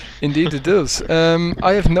end. Indeed, it does.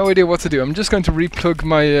 I have no idea what to do. I'm just going to replug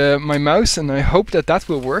my my mouse, and I hope that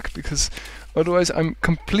will work, because otherwise I'm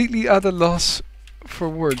completely at a loss for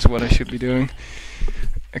words what I should be doing.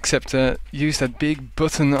 Except use that big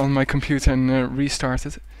button on my computer and restart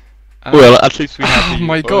it. Well, at least we have. Oh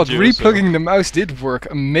my god! Replugging the mouse did work.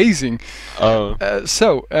 Amazing. Oh.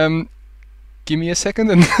 Give me a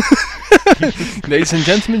second, and ladies and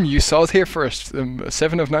gentlemen, you saw it here first.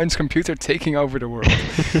 SevenofNine's computer taking over the world.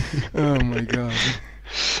 Oh my god.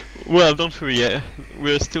 Well, don't worry.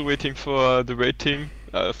 We're still waiting for the red team,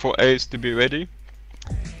 for aCe to be ready.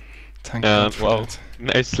 Thank God for that.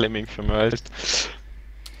 Nice slamming from Rust.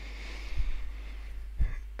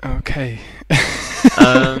 Okay.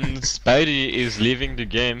 And Spidey is leaving the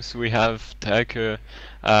game, so we have Taker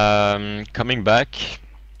coming back.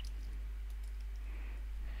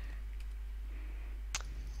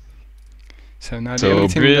 So now the only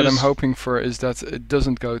thing that I'm hoping for is that it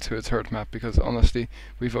doesn't go to a third map, because honestly,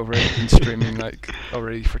 we've already been streaming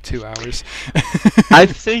already for 2 hours. I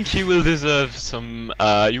think you will deserve some.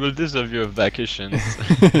 You will deserve your vacations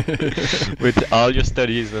with all your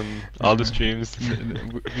studies and all the streams.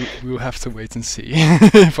 We'll have to wait and see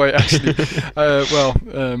if I actually.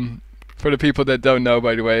 For the people that don't know,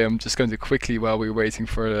 by the way, I'm just going to quickly, while we're waiting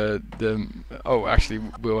for the... Oh, actually,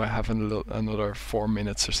 we'll have another 4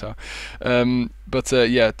 minutes or so.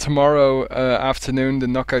 Yeah, tomorrow afternoon, the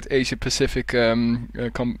Knockout Asia Pacific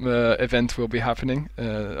event will be happening.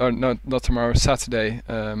 Or not tomorrow, Saturday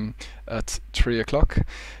at 3 o'clock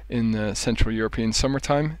in Central European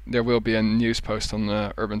summertime. There will be a news post on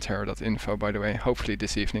urbanterror.info, by the way, hopefully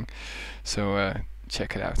this evening. So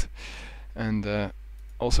check it out. And...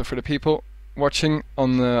 also for the people watching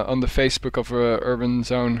on the Facebook of Urban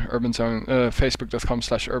Zone,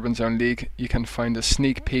 facebook.com/UrbanZone League, you can find a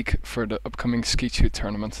sneak peek for the upcoming Skeet Shoot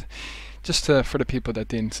tournament. Just for the people that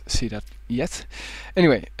didn't see that yet.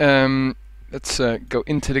 Anyway, let's go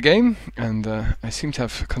into the game, and I seem to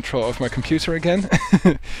have control of my computer again.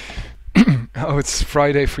 Oh, it's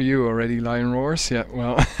Friday for you already, Lion Roars. Yeah,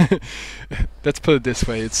 well, let's put it this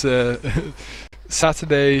way. It's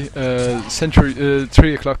Saturday,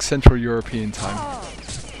 3 o'clock Central European time.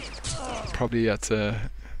 Probably at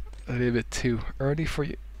a little bit too early for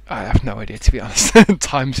you. I have no idea, to be honest.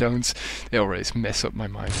 Time zones, they always mess up my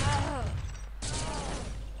mind.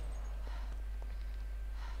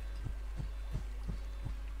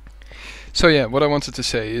 So yeah, what I wanted to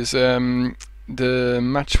say is the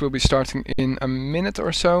match will be starting in a minute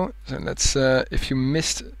or so. So let's, if you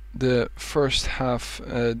missed the first half,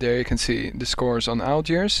 there you can see the scores on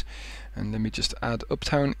Algiers, and let me just add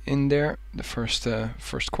Uptown in there, the first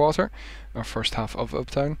quarter or first half of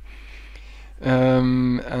Uptown.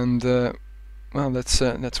 Well,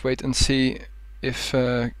 let's wait and see if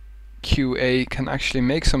QA can actually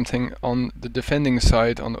make something on the defending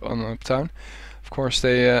side on Uptown. Of course,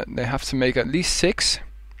 they have to make at least 6.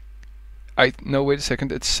 No, wait a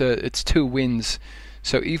second. It's 2 wins.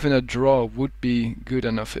 So even a draw would be good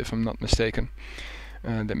enough, if I'm not mistaken.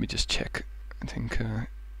 Let me just check. I think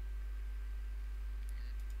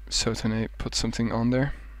Sotone put something on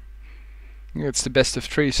there. Yeah, it's the best of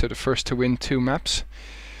 3, so the first to win 2 maps.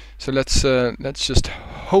 So let's just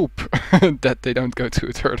hope that they don't go to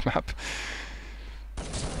a third map.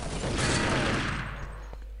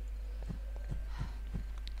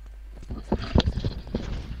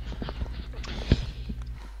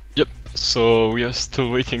 Yep, so we are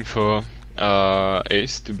still waiting for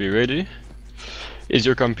aCe to be ready. Is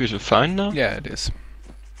your computer fine now? Yeah, it is.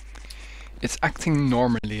 It's acting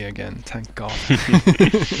normally again, thank God.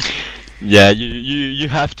 Yeah, you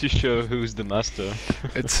have to show who's the master.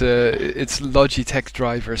 It's Logitech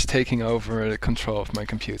drivers taking over the control of my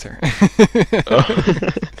computer.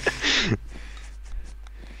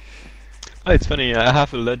 Oh, it's funny. I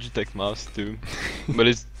have a Logitech mouse too, but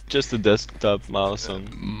it's just a desktop mouse.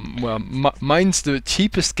 Well, mine's the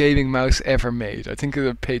cheapest gaming mouse ever made. I think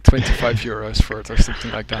I paid 25 euros for it or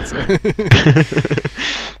something like that.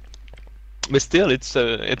 But still, it's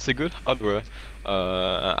a good hardware.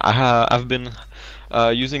 I've been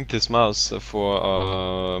using this mouse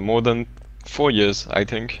for more than 4 years, I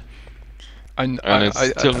think. And it's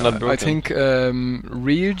still not broken. I think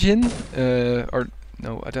Ryujin, or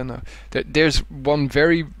no, I don't know. There's one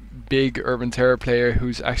very big Urban Terror player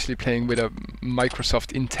who's actually playing with a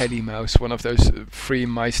Microsoft IntelliMouse, one of those free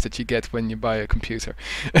mice that you get when you buy a computer.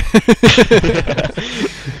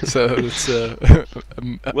 So it's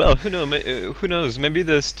well, who knows? Maybe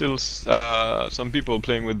there's still some people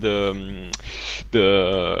playing with the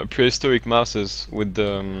prehistoric mouses with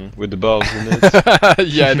the balls in it.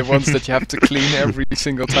 yeah, the ones that you have to clean every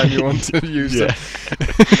single time you want to use them.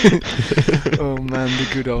 Oh man, the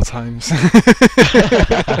good old times.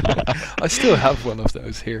 I still have one of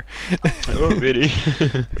those here. Oh really?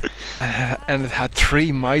 And it had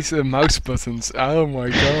 3 mouse buttons. Oh my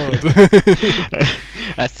god.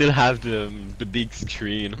 I still have the big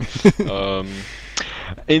screen.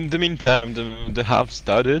 In the meantime, the half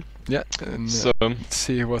started. Yeah. And, so let's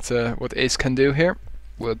see what aCe can do here.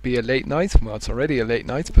 Will it be a late night? Well, it's already a late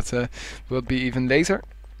night, but will it be even later?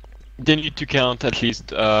 They need to count at least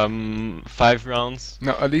 5 rounds.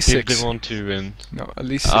 No, at least 6. If they want to win. No, at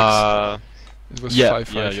least 6. It was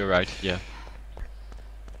 5-5. Yeah, you're right. Yeah.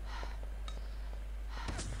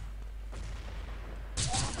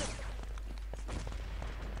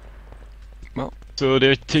 Well. So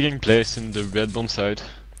they're taking place in the red bomb side.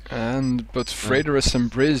 But Frederus and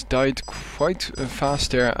Briz died quite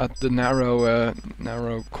fast there at the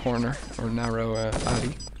narrow corner or narrow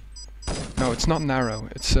alley. No, it's not narrow.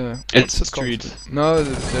 It's a street. No,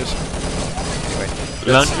 there's. Anyway,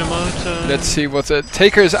 let's see what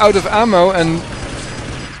Taker is out of ammo, and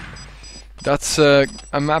that's a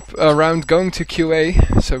map around going to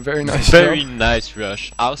QA. So very nice. Very nice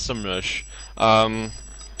rush. Awesome rush.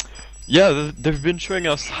 Yeah, they've been showing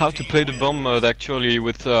us how to play the bomb mode actually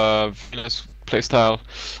with Venus playstyle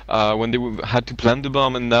when they had to plant the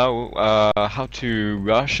bomb, and now how to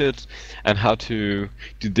rush it and how to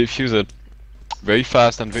defuse it. Very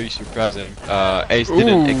fast and very surprising. aCe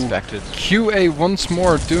didn't expect it. QA once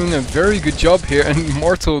more doing a very good job here, and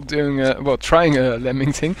Mortal doing trying a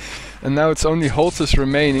lemming thing, and now it's only Holtus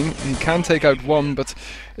remaining. He can take out one, but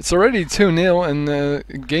it's already 2-0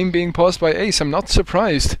 and game being paused by aCe. I'm not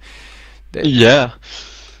surprised. Yeah.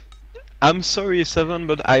 I'm sorry, Seven,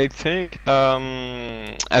 but I think,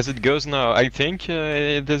 as it goes now, I think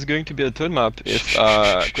there's going to be a third map if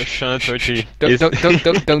Question Authority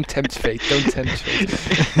don't tempt fate. Don't tempt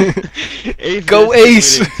fate. Go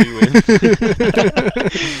aCe!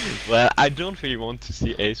 Well, I don't really want to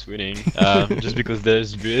see aCe winning, just because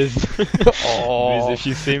there's Briz. Briz, if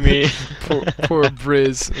you see me. Poor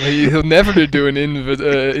Briz. He'll never do an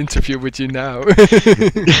interview with you now.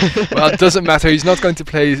 Well, it doesn't matter. He's not going to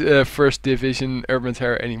play first division Urban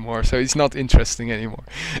Terror anymore, so it's not interesting anymore.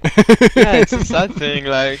 Yeah, it's a sad thing,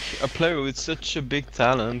 like a player with such a big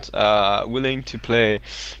talent, willing to play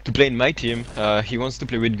in my team. He wants to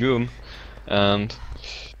play with Goom, and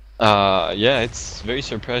yeah, it's very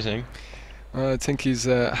surprising. I think he's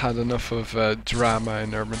had enough of drama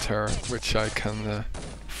in Urban Terror, which I can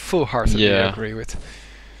full-heartedly agree with.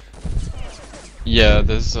 Yeah,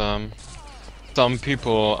 there's some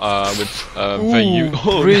people with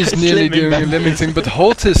Briz nearly doing a lemming thing, but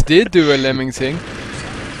Holtus did do a lemming thing,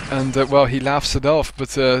 and well, he laughs it off,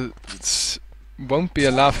 but it won't be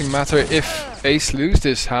a laughing matter if aCe lose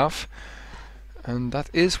this half, and that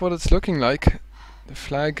is what it's looking like. The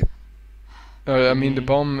flag, I mean the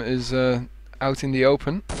bomb is out in the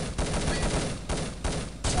open.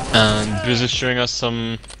 And Briz is showing us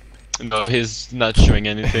some. No, he's not showing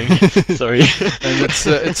anything. Sorry. And it's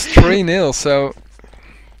 3-0, so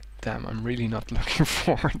damn, I'm really not looking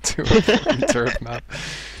forward to a third map.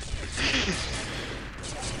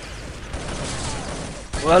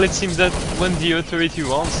 Well, it seems that when the authority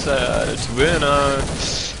wants to win,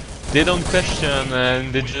 they don't question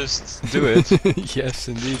and they just do it. Yes,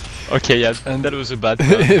 indeed. Okay, yeah, and that was a bad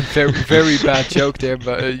very, very bad joke there,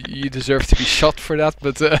 but you deserve to be shot for that,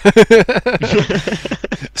 but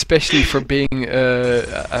especially for being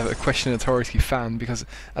a Question Authority fan, because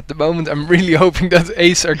at the moment I'm really hoping that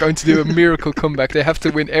aCe are going to do a miracle comeback. They have to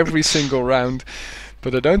win every single round,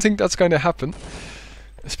 but I don't think that's going to happen.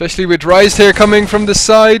 Especially with Rise here coming from the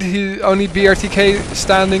side, he only BRTK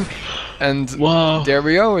standing, and Wow. there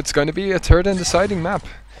we go. It's going to be a third and deciding map.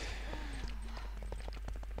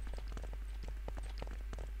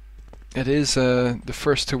 It is the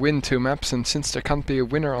first to win 2 maps, and since there can't be a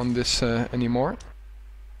winner on this anymore.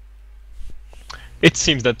 It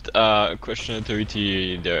seems that Question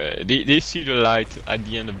Authority, they see the light at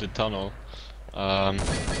the end of the tunnel.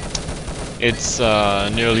 It's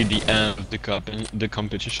nearly the end of the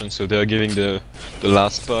competition, so they're giving the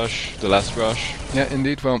last push, the last rush. Yeah,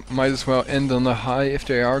 indeed. Well, might as well end on a high if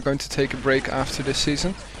they are going to take a break after this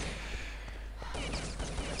season.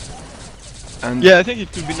 And Yeah, I think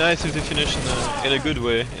it would be nice if they finish in a good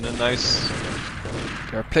way, in a nice.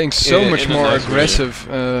 they're playing so much in a more nice way. aggressive.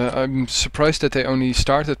 I'm surprised that they only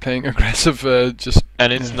started playing aggressive just.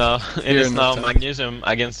 And it's now here in North America. Magnesium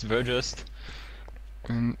against Vergest.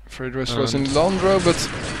 And Fredros was in Landro, but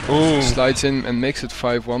slides in and makes it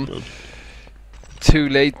 5-1. Too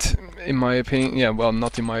late, in my opinion. Yeah, well,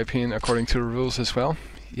 not in my opinion, according to the rules as well.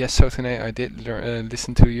 Yes, Sotene, I did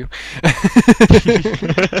listen to you.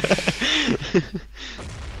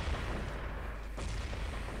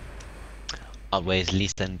 Always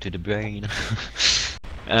listen to the brain.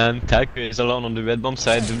 And Tacker is alone on the red bomb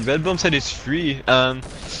side. The red bomb side is free.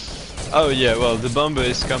 Oh yeah, well, the bomber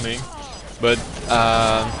is coming. But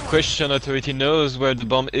Question Authority knows where the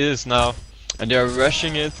bomb is now, and they are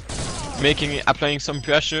rushing it, applying some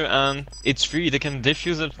pressure, and it's free. They can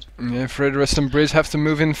defuse it. Yeah, Fredros and Briz have to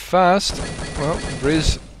move in fast. Well,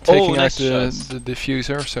 Briz taking nice out shots. the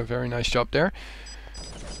diffuser, so very nice job there.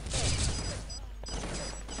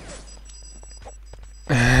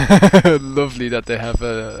 Lovely that they have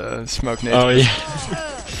a smoke nade. Oh yeah.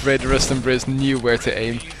 Fredros and Briz knew where to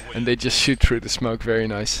aim, and they just shoot through the smoke. Very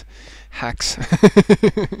nice. Hacks.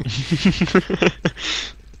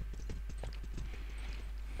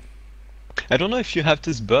 I don't know if you have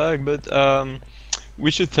this bug, but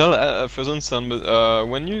we should tell Frozen Sun. But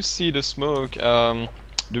when you see the smoke, the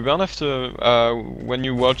round after, when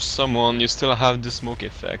you watch someone, you still have the smoke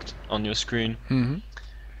effect on your screen.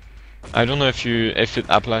 I don't know if it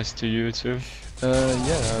applies to you too.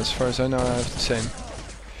 Yeah, as far as I know, I have the same.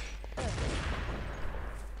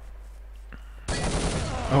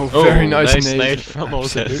 Oh, very nice, nice nade from all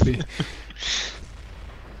absolutely.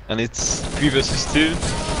 And it's 3 versus 2.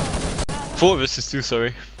 4 versus 2,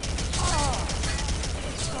 sorry.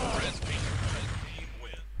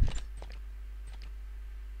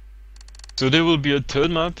 So there will be a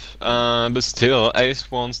third map, but still, aCe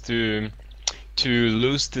wants to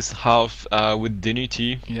lose this half with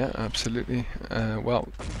Dignity. Yeah, absolutely. Well,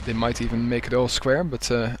 they might even make it all square, but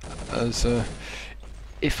as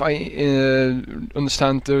if I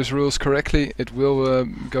understand those rules correctly, it will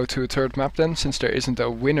go to a third map then, since there isn't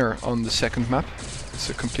a winner on the second map. It's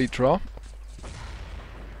a complete draw.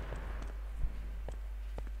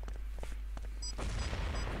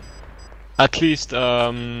 At least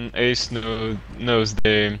aCe knows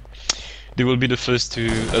they will be the first to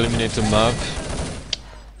eliminate the map.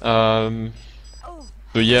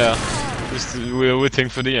 But yeah, we're waiting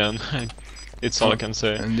for the end. It's all I can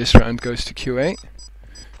say. And this round goes to QA.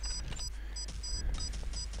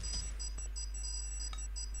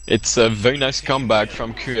 It's a very nice comeback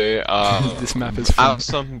from QA. This map is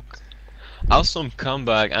fun. Awesome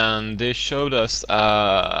comeback, and they showed us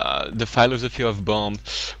the philosophy of bomb.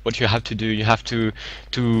 What you have to do, you have to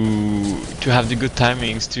have the good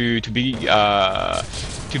timings to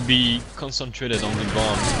be concentrated on the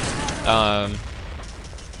bomb.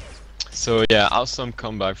 So yeah, awesome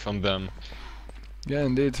comeback from them. Yeah,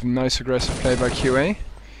 indeed, nice aggressive play by QA.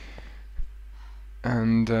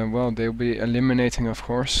 And well, they'll be eliminating, of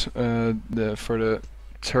course, for the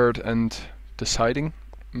third and deciding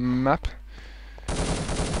map.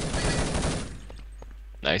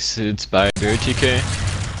 Nice hits by BRTK.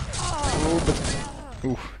 Oh, but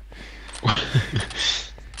ooh.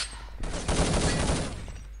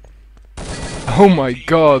 Oh my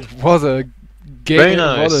God! What a game! Very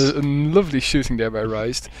nice. What a lovely shooting there by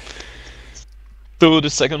Rise. So the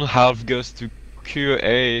second half goes to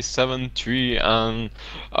QA 7-3, and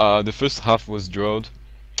the first half was drawed.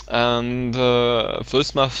 And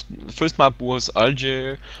first map was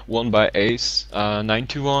Alger, won by aCe,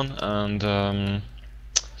 9-1, and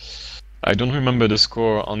I don't remember the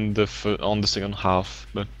score on the second half,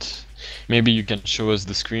 but maybe you can show us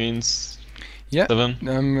the screens. Yeah, Seven.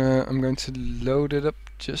 I'm going to load it up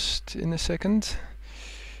just in a second.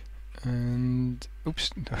 And oops,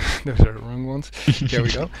 those are the wrong ones. There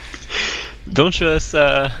we go. Don't show us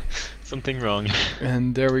something wrong.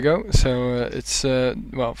 And there we go. So it's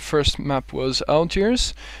well, first map was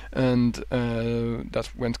Algiers, and that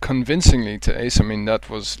went convincingly to aCe. I mean, that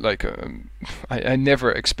was like I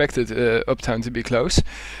never expected Uptown to be close,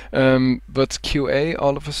 but QA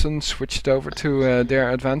all of a sudden switched over to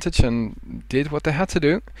their advantage and did what they had to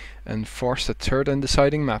do, and forced a third and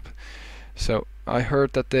deciding map. So I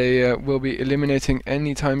heard that they will be eliminating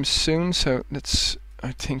anytime soon. So let's.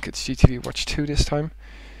 I think it's GTV Watch 2 this time.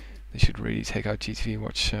 They should really take out GTV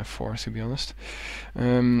Watch 4, to be honest.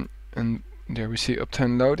 And there we see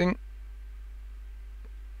Uptown loading.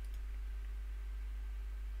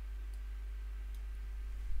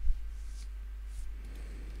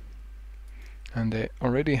 And they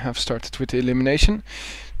already have started with the elimination.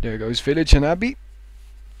 There goes Village and Abbey.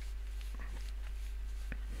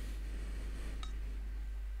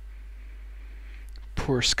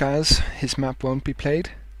 Poor Skaz, his map won't be played.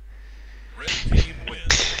 Red team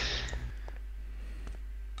wins.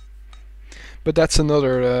 But that's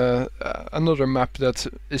another another map that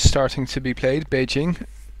is starting to be played, Beijing.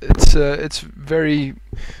 It's very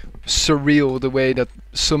surreal the way that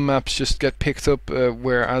some maps just get picked up,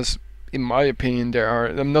 whereas in my opinion there are.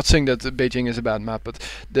 I'm not saying that Beijing is a bad map, but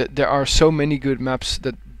there are so many good maps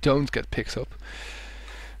that don't get picked up.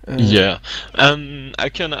 Yeah, I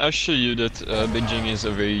can assure you that Beijing is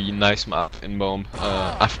a very nice map in Bomb.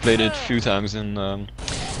 I've played it a few times in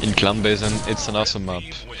ClanBase, and it's an awesome map.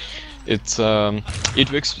 It's it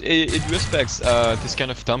respects this kind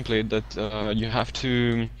of template that you have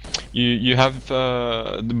to you have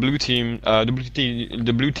the blue team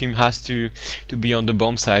the blue team has to be on the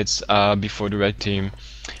bomb sites before the red team.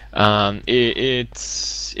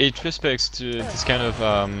 It respects to this kind of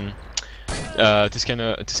this kind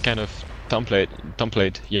of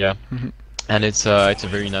template, yeah. And it's a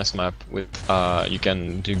very nice map with you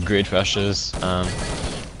can do great rushes and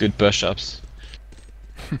good push-ups.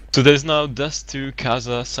 So there's now Dust 2,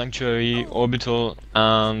 Casa, Sanctuary, Orbital,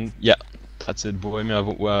 and yeah, that's it. Bohemia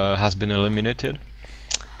has been eliminated.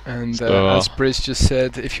 And So, as Briz just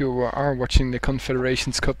said, if you are watching the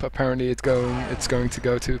Confederations Cup, apparently it's going to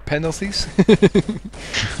go to penalties.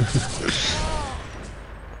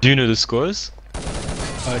 do you know the scores?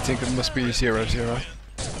 I think it must be 0-0.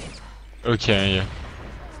 Okay, yeah.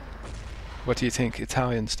 What do you think?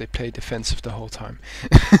 Italians, they play defensive the whole time.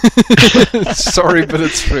 Sorry, but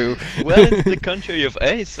it's true. Well, it's the country of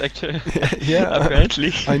aCe, actually. Yeah,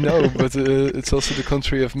 apparently. I know, but it's also the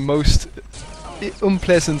country of most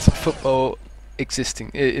unpleasant football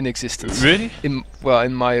in existence. Really? Well,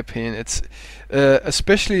 in my opinion, it's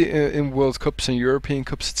especially in World Cups and European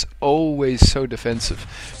Cups, it's always so defensive.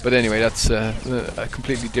 But anyway, that's a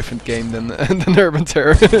completely different game than Urban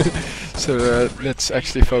Terror. So let's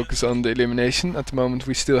actually focus on the elimination. At the moment,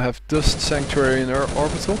 we still have Dust, Sanctuary, and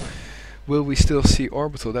Orbital. Will we still see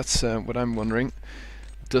Orbital? That's what I'm wondering.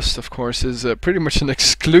 Dust, of course, is pretty much an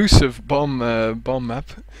exclusive bomb map.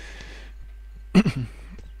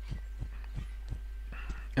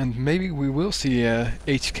 And maybe we will see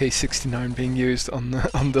HK69 being used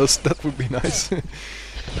on Dust. That would be nice.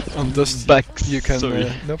 On Dust, you can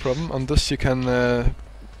no problem. On Dust, you can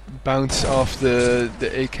bounce off the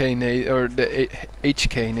AK nade or the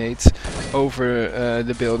HK nades over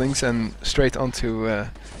the buildings and straight onto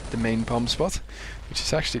the main bomb spot, which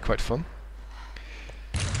is actually quite fun.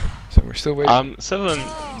 So we're still waiting. Seven,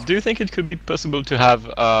 do you think it could be possible to have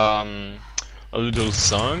a little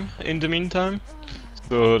song in the meantime?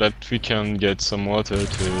 So that we can get some water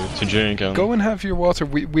to drink and... Go and have your water.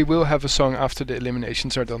 We will have a song after the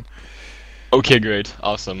eliminations are done. Okay, great,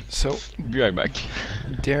 awesome. So be right back.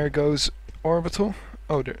 There goes Orbital.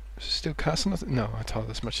 Oh, they're still casting it? No, I thought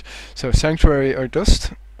as much. So Sanctuary or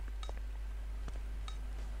Dust.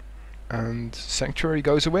 And Sanctuary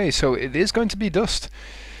goes away. So it is going to be Dust.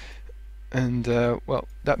 And well,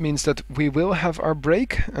 that means that we will have our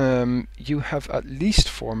break. You have at least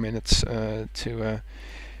 4 minutes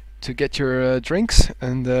to get your drinks,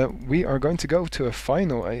 and we are going to go to a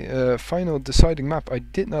final deciding map. I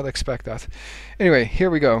did not expect that. Anyway, here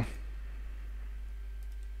we go.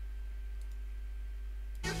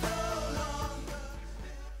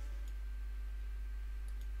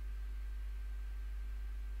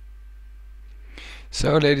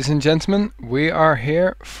 So, ladies and gentlemen, we are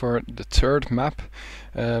here for the third map.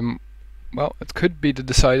 Well, it could be the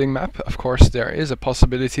deciding map. Of course, there is a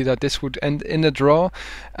possibility that this would end in a draw,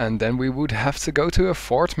 and then we would have to go to a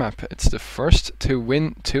fourth map. It's the first to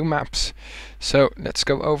win 2 maps. So, let's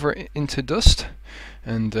go over into Dust.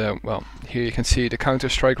 And, well, here you can see the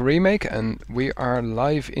Counter-Strike remake, and we are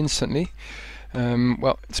live instantly.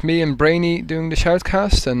 Well, it's me and Brainie doing the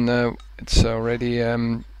Shoutcast, and it's already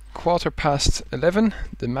 11:15.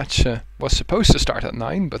 The match was supposed to start at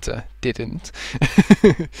 9, but didn't.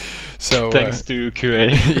 So Thanks to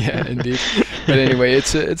QA. yeah, indeed. But anyway,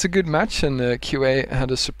 it's a good match, and QA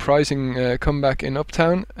had a surprising comeback in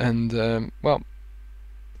Uptown, and well,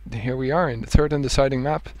 here we are in the third and deciding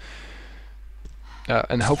map,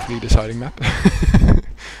 and hopefully deciding map.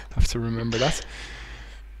 Have to remember that.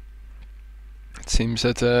 It seems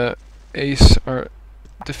that aCe are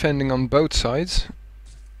defending on both sides,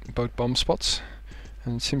 both bomb spots,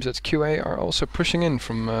 and it seems that QA are also pushing in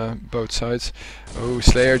from both sides. Oh,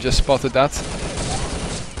 Slayer just spotted that,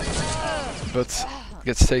 but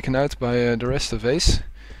gets taken out by the rest of aCe.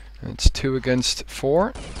 And it's 2 against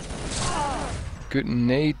 4. Good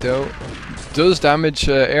nade though. Does damage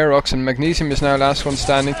Aerox, and Magnesium is now last one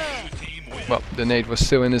standing. Well, the nade was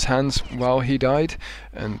still in his hands while he died,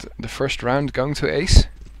 and the first round going to aCe.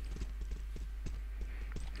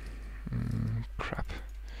 Crap.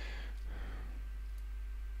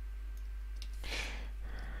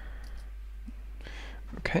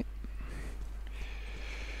 Okay.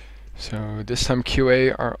 So this time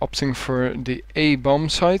QA are opting for the A bomb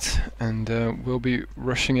site, and will be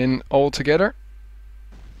rushing in all together.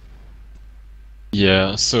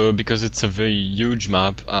 Yeah, so because it's a very huge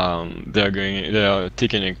map, they are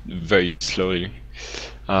taking it very slowly.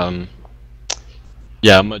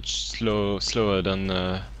 Yeah, much slower than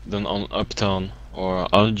on Uptown or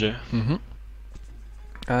Alger.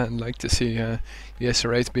 I'd like to see the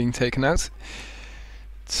SR8 being taken out.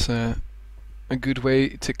 It's a good way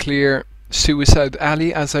to clear Suicide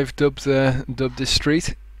Alley, as I've dubbed this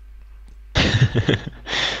street.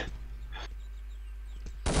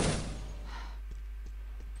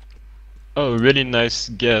 Oh, really nice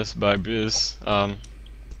guess by Briz. And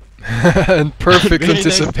perfect Really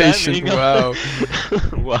nice anticipation. timing. Wow.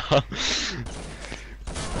 Wow.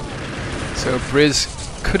 So Briz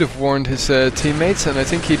could have warned his teammates, and I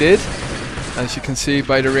think he did, as you can see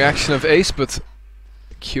by the reaction of aCe, but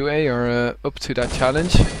QA are up to that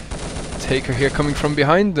challenge. Taker here coming from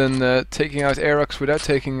behind and taking out Aerox without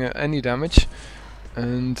taking any damage.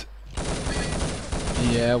 And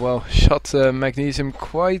yeah, well, shot Magnesium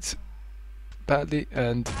quite badly,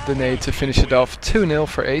 and the nade to finish it off. 2-0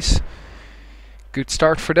 for aCe. Good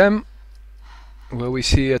start for them. Will we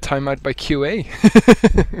see a timeout by QA?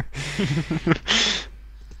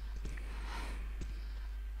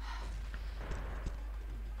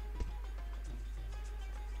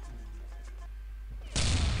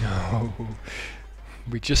 No.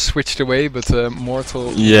 We just switched away, but Mortal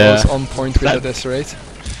was on point with that SR8.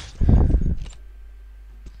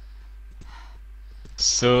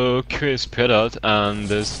 So QA is spread out, and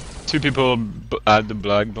there's 2 people at the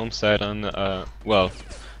black bomb side, and well,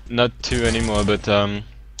 not 2 anymore, but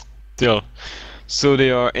still. So they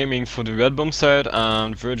are aiming for the red bomb side,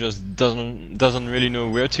 and Vergers doesn't really know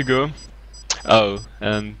where to go. Oh,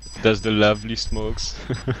 and there's the lovely smokes.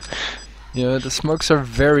 Yeah, the smokes are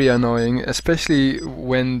very annoying, especially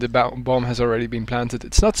when the bomb has already been planted.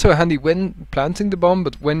 It's not so handy when planting the bomb,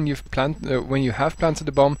 but when you have planted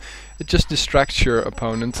the bomb, it just distracts your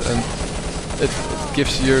opponent, and it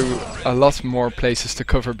gives you a lot more places to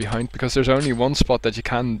cover behind, because there's only one spot that you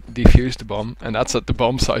can defuse the bomb, and that's at the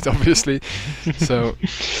bomb site, obviously. So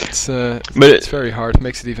it's very hard. It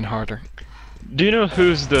makes it even harder. Do you know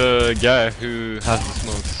who's the guy who has the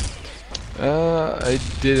smokes? I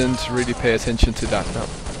didn't really pay attention to that, no.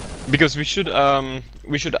 Because we should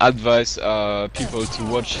advise people to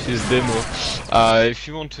watch his demo if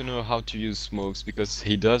you want to know how to use smokes, because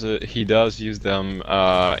he does use them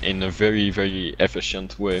in a very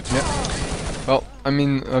efficient way. Yeah. Well, I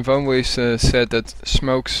mean, I've always said that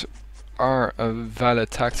smokes are a valid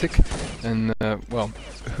tactic, and well,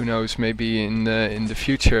 who knows? Maybe in the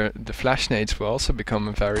future, the flash nades will also become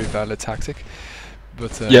a very valid tactic.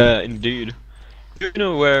 But yeah, indeed. Do you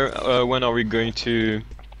know when are we going to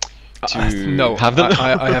no, have them?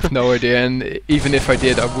 I have no idea, and even if I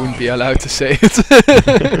did, I wouldn't be allowed to say it.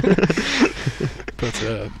 But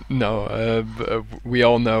no, we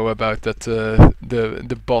all know about that.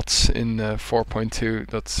 The bots in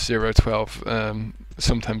 4.2.012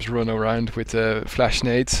 sometimes run around with flash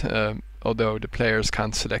nades, although the players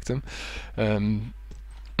can't select them.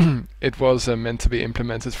 It was meant to be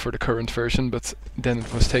implemented for the current version, but then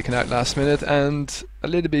it was taken out last minute, and a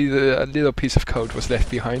little piece of code was left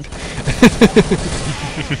behind.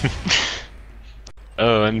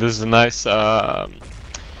 Oh, and this is a nice.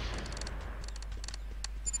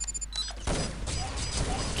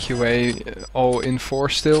 QA all in 4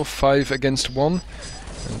 still, 5 against 1. And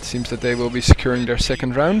it seems that they will be securing their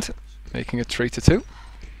second round, making it 3-2.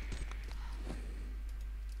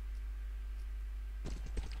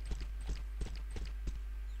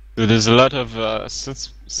 So there's a lot of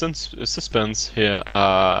suspense here.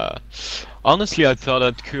 Honestly, I thought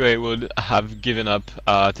that QA would have given up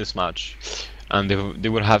this match, and they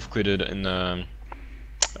would have quitted in a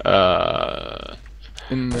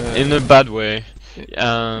bad way.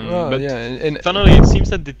 But yeah, finally, it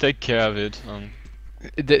seems that they take care of it.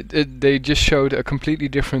 they just showed a completely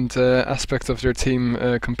different aspect of their team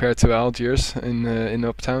compared to Algiers in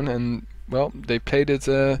Uptown, and well, they played it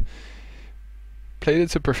to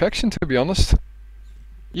perfection, to be honest.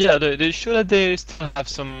 Yeah, they show that they still have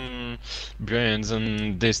some brains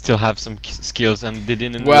and they still have some skills, and they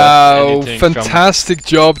didn't let anything fantastic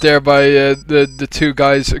job there by the two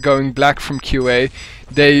guys going black from QA.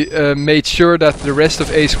 They made sure that the rest of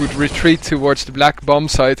aCe would retreat towards the black bomb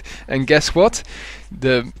site, and guess what?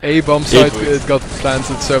 The A bomb site got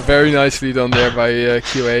planted, so very nicely done there by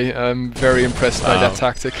QA. I'm very impressed by that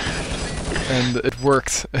tactic, and it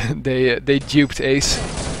worked. They duped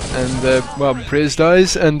aCe. And well, Briz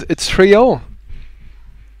dies, and it's 3-0.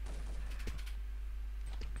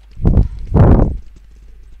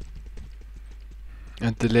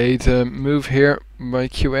 A delayed move here by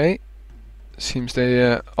QA. Seems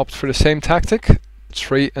they opt for the same tactic.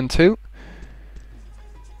 3 and 2.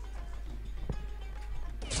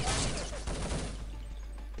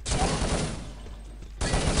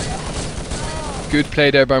 Good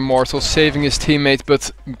play there by Mortal, saving his teammate,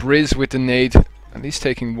 but Briz with the nade. At least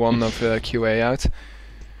taking one of QA out.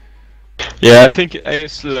 Yeah, I think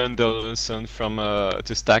aCe learned a lesson from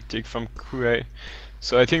this tactic from QA.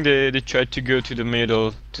 So I think they tried to go to the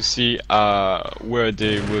middle to see where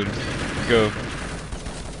they would go.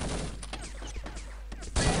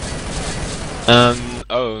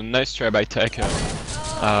 Oh, nice try by Taker.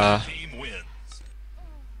 Team wins.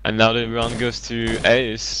 And now the round goes to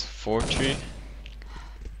aCe, 4-3.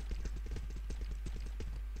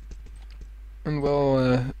 And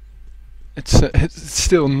well, it's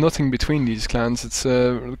still nothing between these clans. It's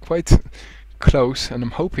quite close, and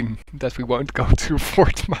I'm hoping that we won't go to a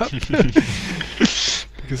fourth map.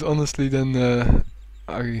 Because honestly, then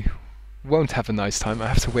I won't have a nice time. I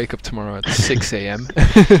have to wake up tomorrow at 6 AM.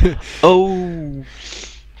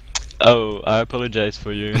 Oh, I apologize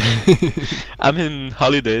for you. I'm in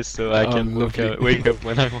holidays, so I can wake up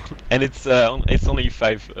when I want. And it's only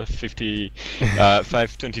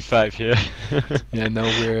 5:25 here. Yeah, no,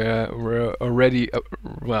 we're already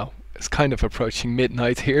well, it's kind of approaching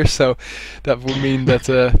midnight here, so that would mean that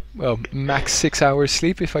well, max 6 hours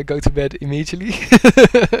sleep if I go to bed immediately.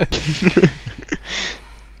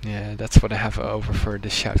 Yeah, that's what I have over for the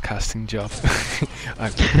shoutcasting job.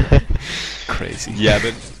 I'm crazy. Yeah,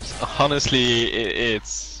 but honestly,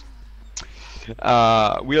 it's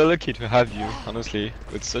we are lucky to have you. Honestly,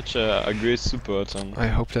 with such a great support. And I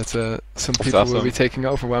hope that some people will be taking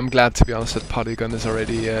over. Well, I'm glad, to be honest, that Polygon is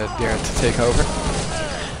already there to take over.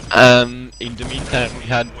 In the meantime, we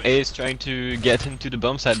had aCe trying to get into the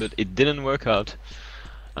bomb site, but it didn't work out.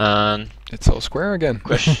 And it's all square again.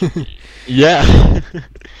 Yeah.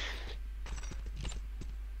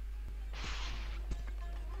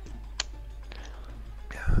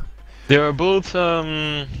 They are both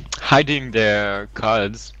hiding their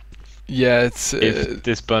cards. Yeah, it's if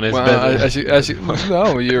this bun is well, better. as you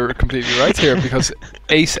no, you're completely right here, because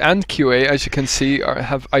aCe and QA, as you can see,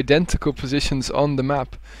 have identical positions on the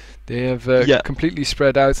map. They have completely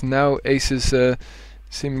spread out. Now aCe is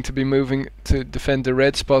seeming to be moving to defend the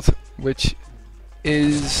red spot, which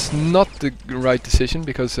is not the right decision,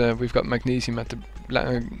 because we've got Magnesium at the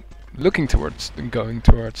looking towards going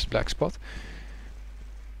towards black spot.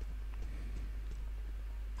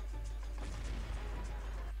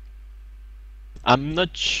 I'm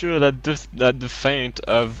not sure that the feint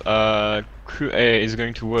of QA is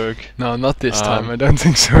going to work. No, not this time. I don't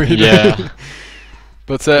think so either. Yeah.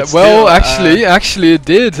 But well, actually, it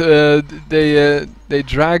did. They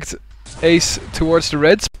dragged aCe towards the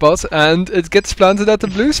red spot, and it gets planted at the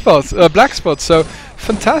blue spot, black spot. So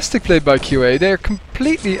fantastic play by QA. They're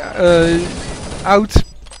completely out.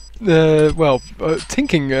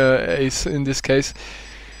 Thinking aCe in this case.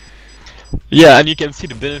 Yeah, and you can see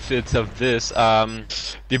the benefits of this.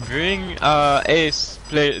 They bring aCe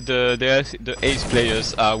the aCe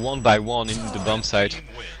players one by one in the bomb site,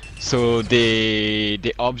 so they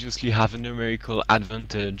obviously have a numerical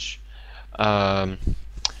advantage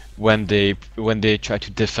when they try to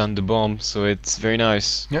defend the bomb. So it's very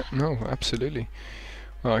nice. Yeah, no, absolutely.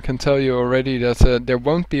 Well, I can tell you already that there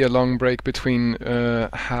won't be a long break between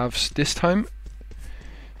halves this time.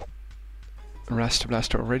 Rasta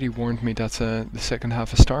Blaster already warned me that the second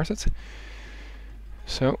half has started.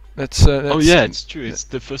 So let's. Oh yeah, it's true. It's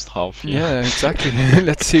the first half. Yeah, exactly.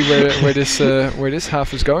 Let's see where this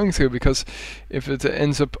half is going to, because if it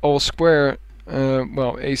ends up all square,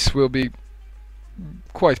 well, aCe will be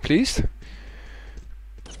quite pleased.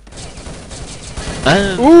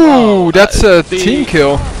 And, Ooh, that's a team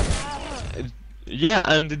kill. Yeah,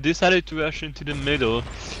 and they decided to rush into the middle.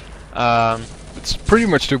 It's pretty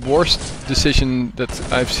much the worst decision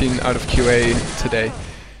that I've seen out of QA today.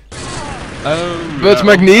 Oh, But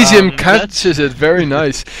Magnesium catches it, very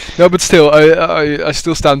nice. No, but still, I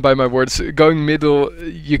still stand by my words. Going middle,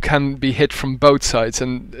 you can be hit from both sides,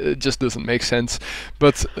 and it just doesn't make sense.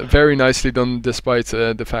 But very nicely done, despite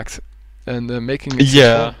the fact, and making it.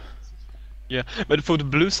 Yeah. Yeah, but for the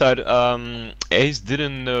blue side, aCe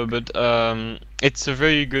didn't know, but it's a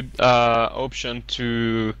very good option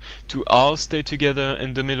to all stay together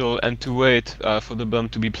in the middle and to wait for the bomb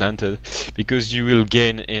to be planted, because you will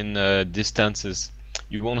gain in distances.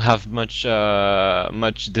 You won't have much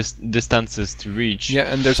distances to reach.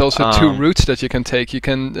 Yeah, and there's also two routes that you can take. You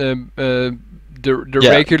can the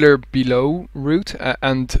regular below route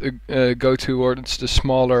and go towards the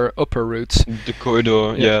smaller upper routes. The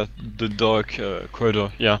corridor, yeah, the dark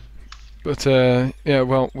corridor, yeah. But yeah,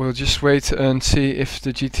 well, we'll just wait and see if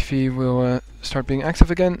the GTV will start being active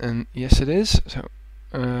again, and yes, it is. So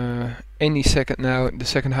any second now, the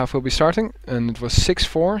second half will be starting, and it was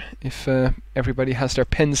 6-4. If everybody has their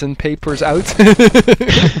pens and papers out.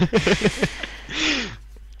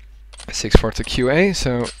 6-4 to QA,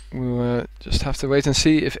 so we'll just have to wait and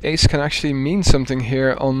see if aCe can actually mean something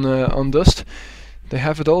here on Dust. They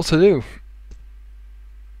have it all to do.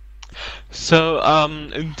 So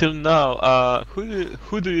until now,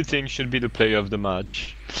 who do you think should be the player of the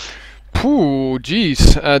match? Pooh,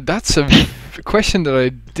 geez, that's a question that I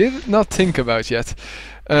did not think about yet.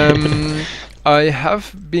 I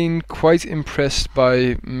have been quite impressed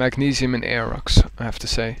by Magnesium and aerox, I have to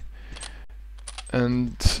say.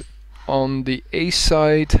 And on the aCe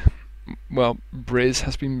side, well, Briz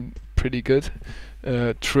has been pretty good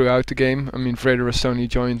throughout the game. I mean, Vreda only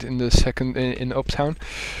joined in the second in Uptown.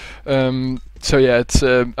 So yeah, it's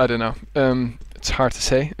I don't know. It's hard to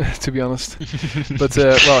say, to be honest. But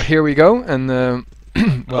well, here we go, and well,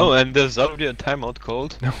 oh, and there's already a timeout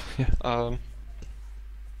called. No, yeah.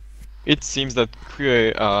 It seems that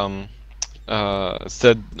QA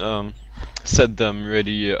set them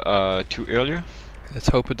ready too earlier. Let's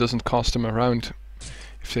hope it doesn't cost them a round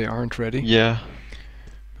if they aren't ready. Yeah.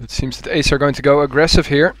 But it seems that aCe are going to go aggressive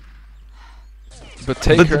here. But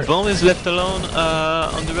the bomb is left alone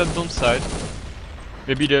on the red bomb side.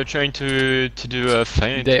 Maybe they're trying to do a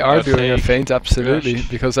feint. They are doing a feint, absolutely. Rush.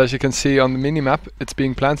 Because as you can see on the minimap, it's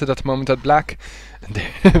being planted at the moment at black. And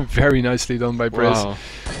very nicely done by Briz. Wow.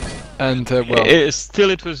 And well, still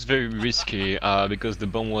it was very risky because the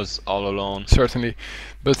bomb was all alone. Certainly,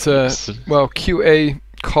 but well, QA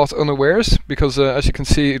caught unawares because as you can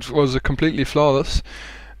see, it was completely flawless,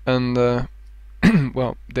 and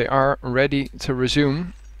well, they are ready to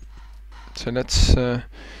resume. So let's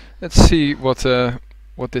see what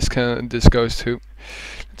this goes to.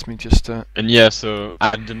 Let me just. And yeah, so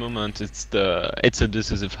at the moment it's a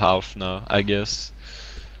decisive half now, I guess.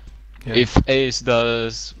 Yeah. If aCe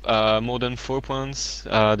does more than 4 points,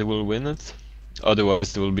 they will win it.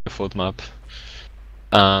 Otherwise, there will be a fourth map,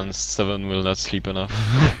 and 7 will not sleep enough.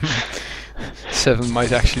 7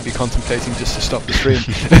 might actually be contemplating just to stop the stream.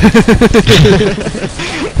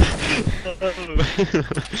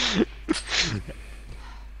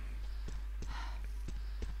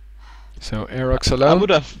 So aerox alone. I would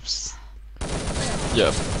have.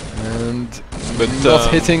 Yeah. And but not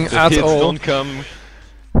hitting at all. Don't come.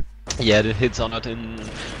 Yeah, the hits are not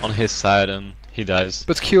on his side, and he dies.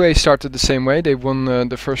 But QA started the same way. They won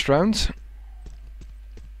the first round.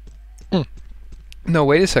 No,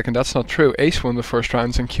 wait a second. That's not true. aCe won the first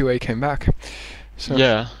rounds, and QA came back. So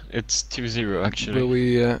yeah, it's 2-0 actually. Will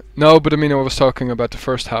we? No, but I mean, I was talking about the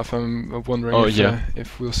first half. I'm wondering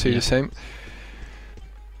if we'll see the same.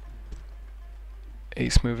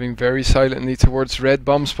 aCe moving very silently towards red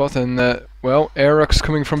bomb spot, and well, aerox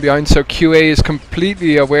coming from behind, so QA is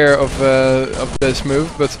completely aware of this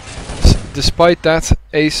move, but despite that,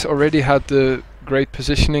 aCe already had the great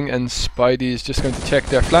positioning, and Spidey is just going to check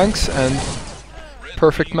their flanks, and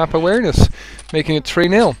perfect map awareness, making it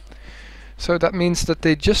 3-0. So that means that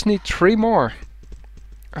they just need 3 more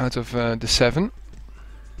out of the 7.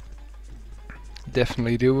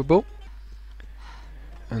 Definitely doable.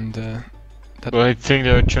 And well, I think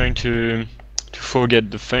they're trying to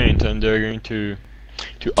forget the feint, and they're going to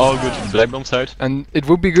all go to the black bomb side. And it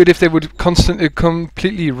would be good if they would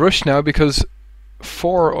completely rush now, because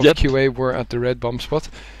 4 of Yep. QA were at the red bomb spot.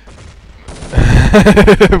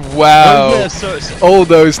 Wow! Oh, yeah, so All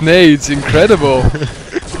those nades, incredible!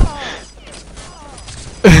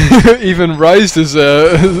 Even Rise is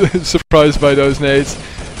surprised by those nades,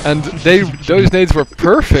 and those nades were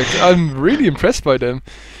perfect. I'm really impressed by them.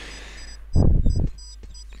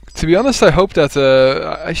 To be honest, I hope that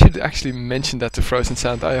I should actually mention that to Frozen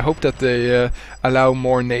Sand. I hope that they allow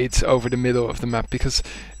more nades over the middle of the map, because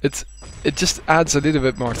it just adds a little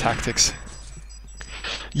bit more tactics.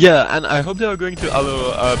 yeah, and I hope they are going to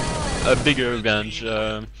allow a bigger range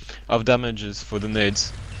of damages for the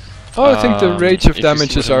nades. Oh, I think the range of if you see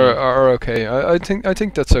damages what I mean. are okay. I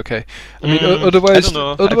think that's okay. I mean, I otherwise don't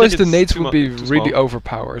know. I otherwise think the it's nades too would be too really small.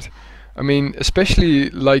 overpowered. I mean, especially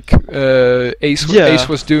like aCe Yeah. aCe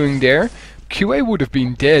was doing there. QA would have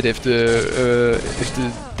been dead if the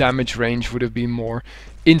damage range would have been more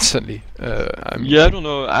instantly. I mean, Yeah, I don't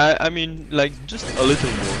know. I mean, like, just a little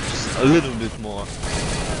more. Just a little bit more.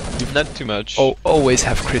 Not too much. Oh, always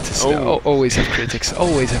have critics. Oh. Always have critics.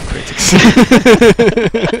 Always have critics.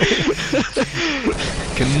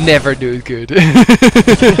 Can never do it good.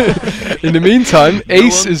 In the meantime,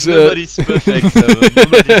 aCe is. Nobody's perfect.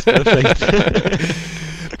 Nobody's perfect.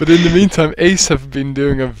 But in the meantime, aCe have been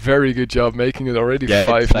doing a very good job, making it already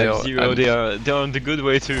 5-0. 5-0. and They're on the good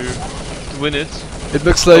way to win it. It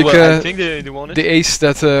looks like Well, I think they won it. the aCe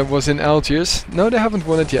that was in Algiers. No, they haven't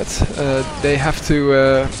won it yet. They have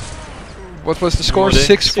to. What was the score? More than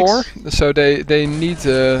 6-4. So they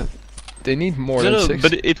need more than no, 6.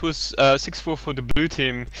 but it was 6-4 for the blue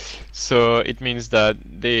team, so it means that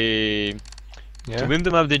they Yeah. to win the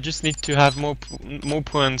map they just need to have more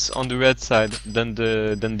points on the red side than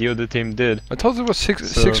the other team did. I thought it was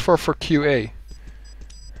 6-4 for QA.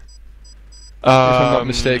 If I'm not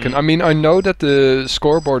mistaken. I mean, I know that the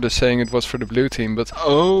scoreboard is saying it was for the blue team, but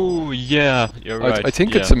Oh yeah, you're right. I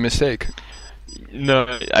think yeah. it's a mistake. No,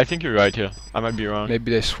 I think you're right here. I might be wrong.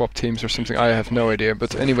 Maybe they swapped teams or something. I have no idea.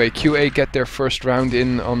 But anyway, QA get their first round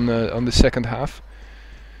in on the second half.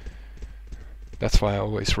 That's why I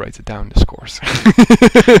always write it down, the scores.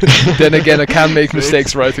 Then again, I can make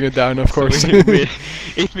mistakes writing it down, of So course.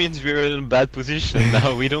 it means we're in a bad position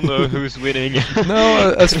now. We don't know who's winning.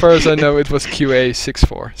 No, as far as I know, it was QA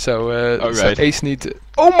 6-4. So, so Alright. aCe need to...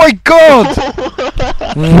 Oh my god!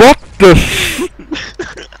 What the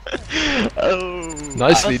Oh,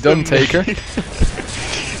 Nicely done, awesome. Taker.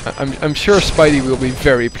 I'm sure Spidey will be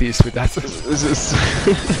very pleased with that.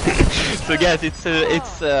 So guys,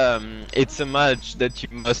 it's a match that you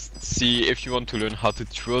must see if you want to learn how to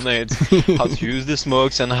throw nades, how to use the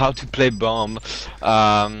smokes, and how to play bomb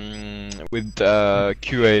with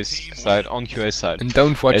QA's side on QA's side. And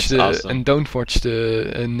don't watch It's awesome.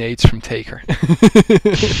 the nades from Taker.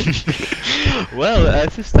 Well,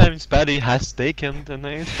 this time Spidey has taken the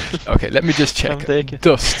nade. Okay, let me just check. From Taker.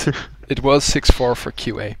 Dust. It was 6-4 for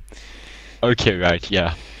QA. Okay, right,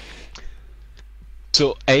 yeah.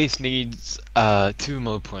 So aCe needs 2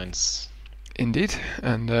 more points. Indeed,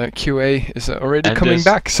 and QA is already And coming there's-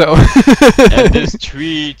 back. So. And there's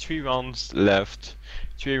three rounds left.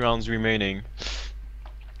 3 rounds remaining.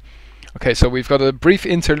 Okay, so we've got a brief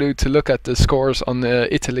interlude to look at the scores on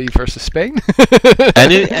Italy versus Spain.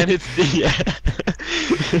 and it's the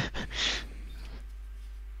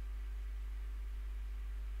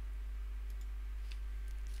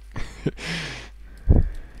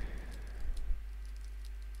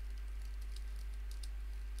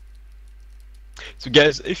So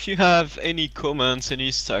guys, if you have any comments,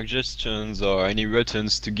 any suggestions, or any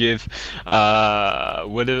returns to give,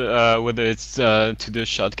 whether it's to the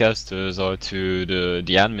shoutcasters or to the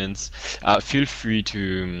admins, feel free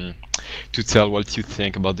to tell what you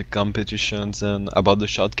think about the competitions and about the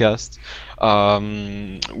shoutcast.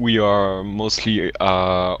 We are mostly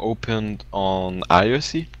open on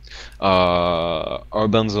aCe,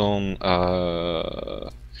 Urban Zone,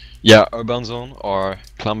 Urban Zone or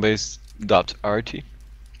ClanBase.rt.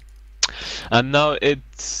 And now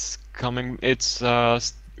it's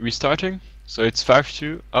restarting, so it's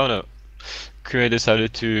 5-2. Oh no, QA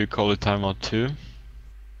decided to call a timeout too.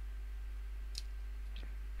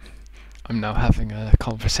 I'm now having a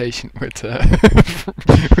conversation with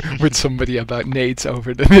with somebody about nades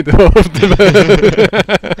over the middle of the.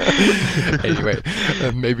 Anyway,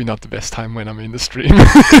 maybe not the best time when I'm in the stream.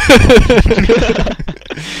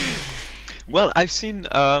 Well, I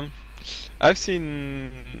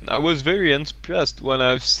was very impressed when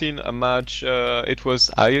I've seen a match. It was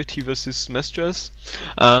IoT versus Mistress,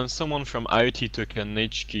 and someone from IoT took an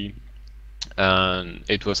H key, and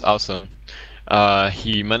it was awesome.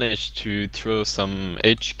 he managed to throw some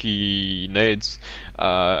HK nades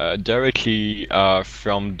directly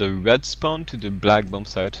from the red spawn to the black bomb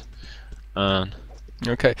site. And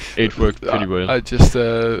Okay. it worked pretty well. I just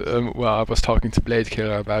well, I was talking to Blade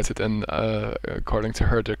Killer about it, and according to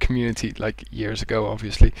her, the community, like years ago,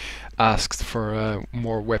 obviously, asked for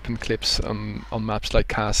more weapon clips on maps like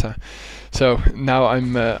CaSe. So now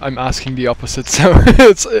I'm asking the opposite. So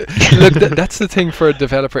it's look, that's the thing for a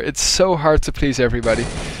developer. It's so hard to please everybody.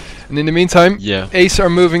 And in the meantime, Yeah. aCe are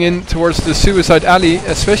moving in towards the Suicide Alley,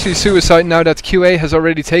 especially Suicide now that QA has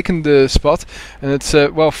already taken the spot, and it's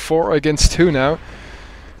well 4 against 2 now.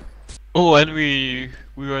 Oh, and we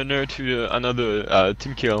were near to another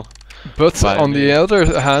team kill. But By on the me. other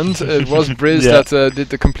hand, it was Briz Yeah. that did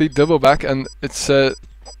the complete double back, and it's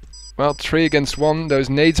well 3 against 1. Those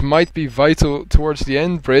nades might be vital towards the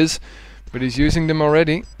end, Briz, but he's using them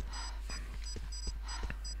already.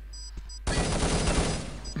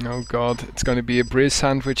 Oh god, it's going to be a Briz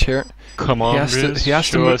sandwich here. Come on, Riz, He has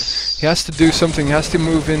show us. to do something. He has to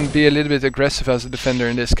move in, be a little bit aggressive as a defender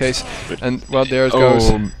in this case. And well, there it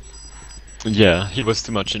goes. Yeah, he was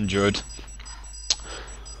too much injured.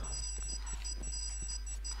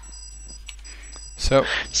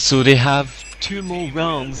 So they have 2 more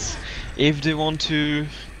rounds if they want to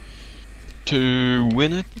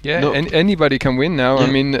win it. Yeah, No. anybody can win now. I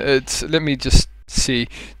Yeah. mean, it's let me just see.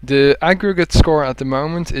 The aggregate score at the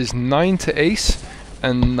moment is 9 to aCe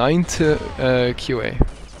and 9 to QA.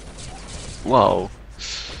 Wow.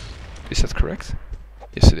 Is that correct?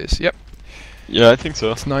 Yes, it is. Yep, Yeah, I think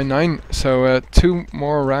so. it's 9-9. So 2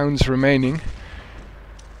 more rounds remaining.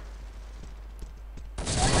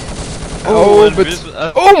 Oh, and but Riz,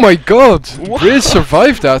 oh my God, Wow. Briz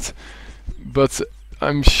survived that. But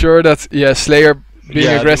I'm sure that Slayer being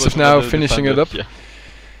yeah, there aggressive was now, another finishing it defender, up.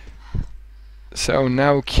 yeah. So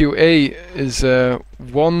now QA is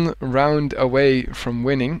 1 round away from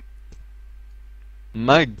winning.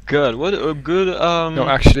 My God, what a good No,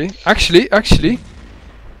 actually,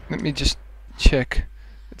 let me just check.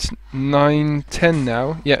 It's 9-10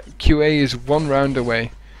 now. Yeah, QA is 1 round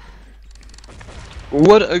away.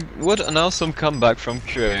 What an awesome comeback from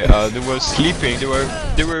QA. They were sleeping.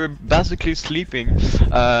 They were basically sleeping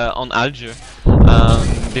on Alger.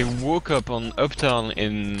 They woke up on Uptown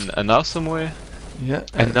in an awesome way, Yeah.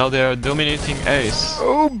 and now they are dominating aCe.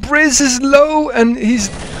 Oh, Briz is low, and he's.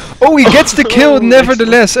 Oh, he gets the kill Oh,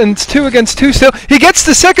 nevertheless, and it's 2 against 2 still. He gets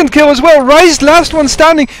the second kill as well. Rise, last one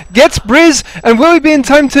standing, gets Briz, and will he be in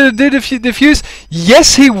time to do the defuse?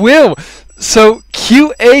 Yes, he will. So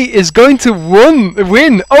QA is going to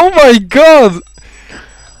win. Oh my God!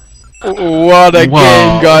 What a Wow.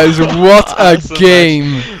 game, guys! What a Awesome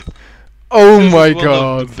game! Oh This my is one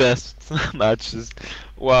God! of the best matches.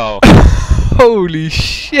 Wow. Holy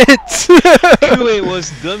shit! QA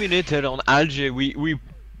was dominated on Alger. We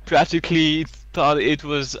practically thought it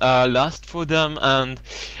was lost for them, and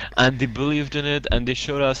they believed in it, and they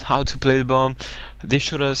showed us how to play the bomb. They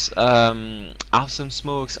showed us awesome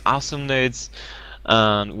smokes, awesome nades,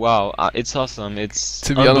 and wow, it's awesome. It's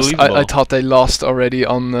To be honest, I thought they lost already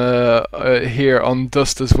on here on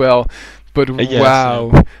Dust as well, but yes,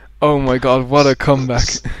 wow! Oh my God, what a comeback!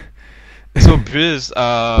 So Briz,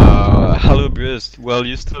 hello Briz. Well,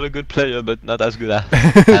 you're still a good player, but not as good as.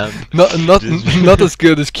 Not as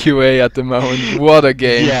good as QA at the moment. What a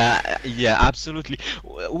game! Yeah, absolutely.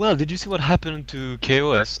 Well, did you see what happened to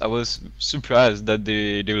KOS? I was surprised that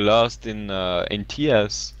they lost in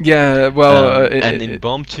TS. Yeah, well, and in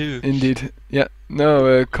Bomb too. Indeed, yeah.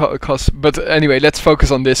 No, but anyway, let's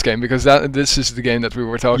focus on this game because this is the game that we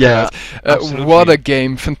were talking about. absolutely. What a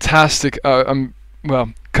game! Fantastic.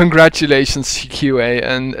 Well, congratulations QA,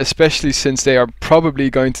 and especially since they are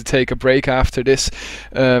probably going to take a break after this.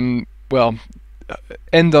 Well,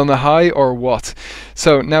 end on a high or what?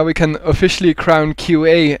 So now we can officially crown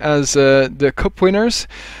QA as the cup winners,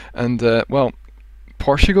 and well,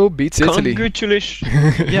 Portugal beats Italy. Congratulations!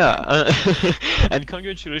 And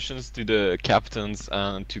congratulations to the captains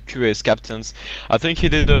and to QA's captains. I think he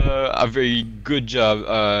did a very good job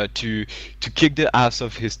to kick the ass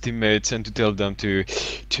of his teammates and to tell them to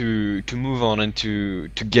move on and to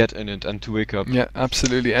get in it and to wake up. Yeah,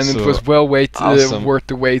 absolutely, and it So, was well awesome. worth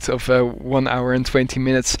the wait of 1 hour and 20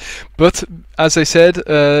 minutes. But as I said,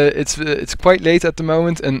 it's quite late at the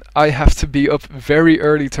moment, and I have to be up very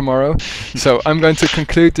early tomorrow. So I'm going to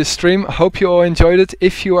conclude this stream. Hope you all enjoyed it.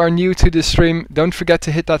 If you are new to this stream, don't forget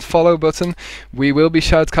to hit that follow button. We will be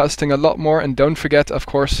shoutcasting a lot more, and don't forget, of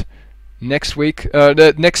course, next week,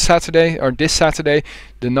 the next Saturday or this Saturday,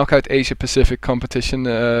 the Knockout Asia Pacific competition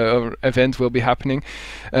or event will be happening.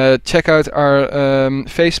 Check out our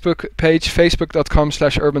Facebook page,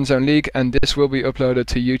 facebook.com/UrbanZoneLeague, and this will be uploaded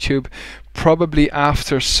to YouTube probably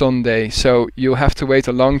after Sunday, so you'll have to wait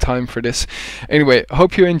a long time for this. Anyway,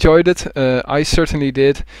 hope you enjoyed it. I certainly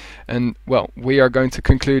did. And well, we are going to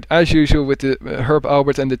conclude as usual with the Herb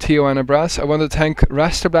Albert and the Tijuana Brass. I want to thank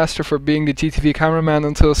Rasta Blaster for being the GTV cameraman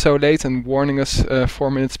until so late and warning us 4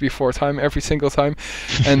 minutes before time every single time.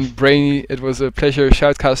 And Brainie, it was a pleasure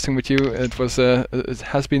shoutcasting with you. It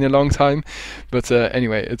has been a long time, but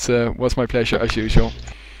anyway, it was my pleasure as usual.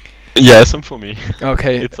 Yeah, some for me.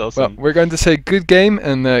 Okay, it's awesome. Well, we're going to say good game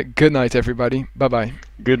and good night, everybody. Bye bye.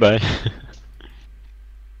 Goodbye.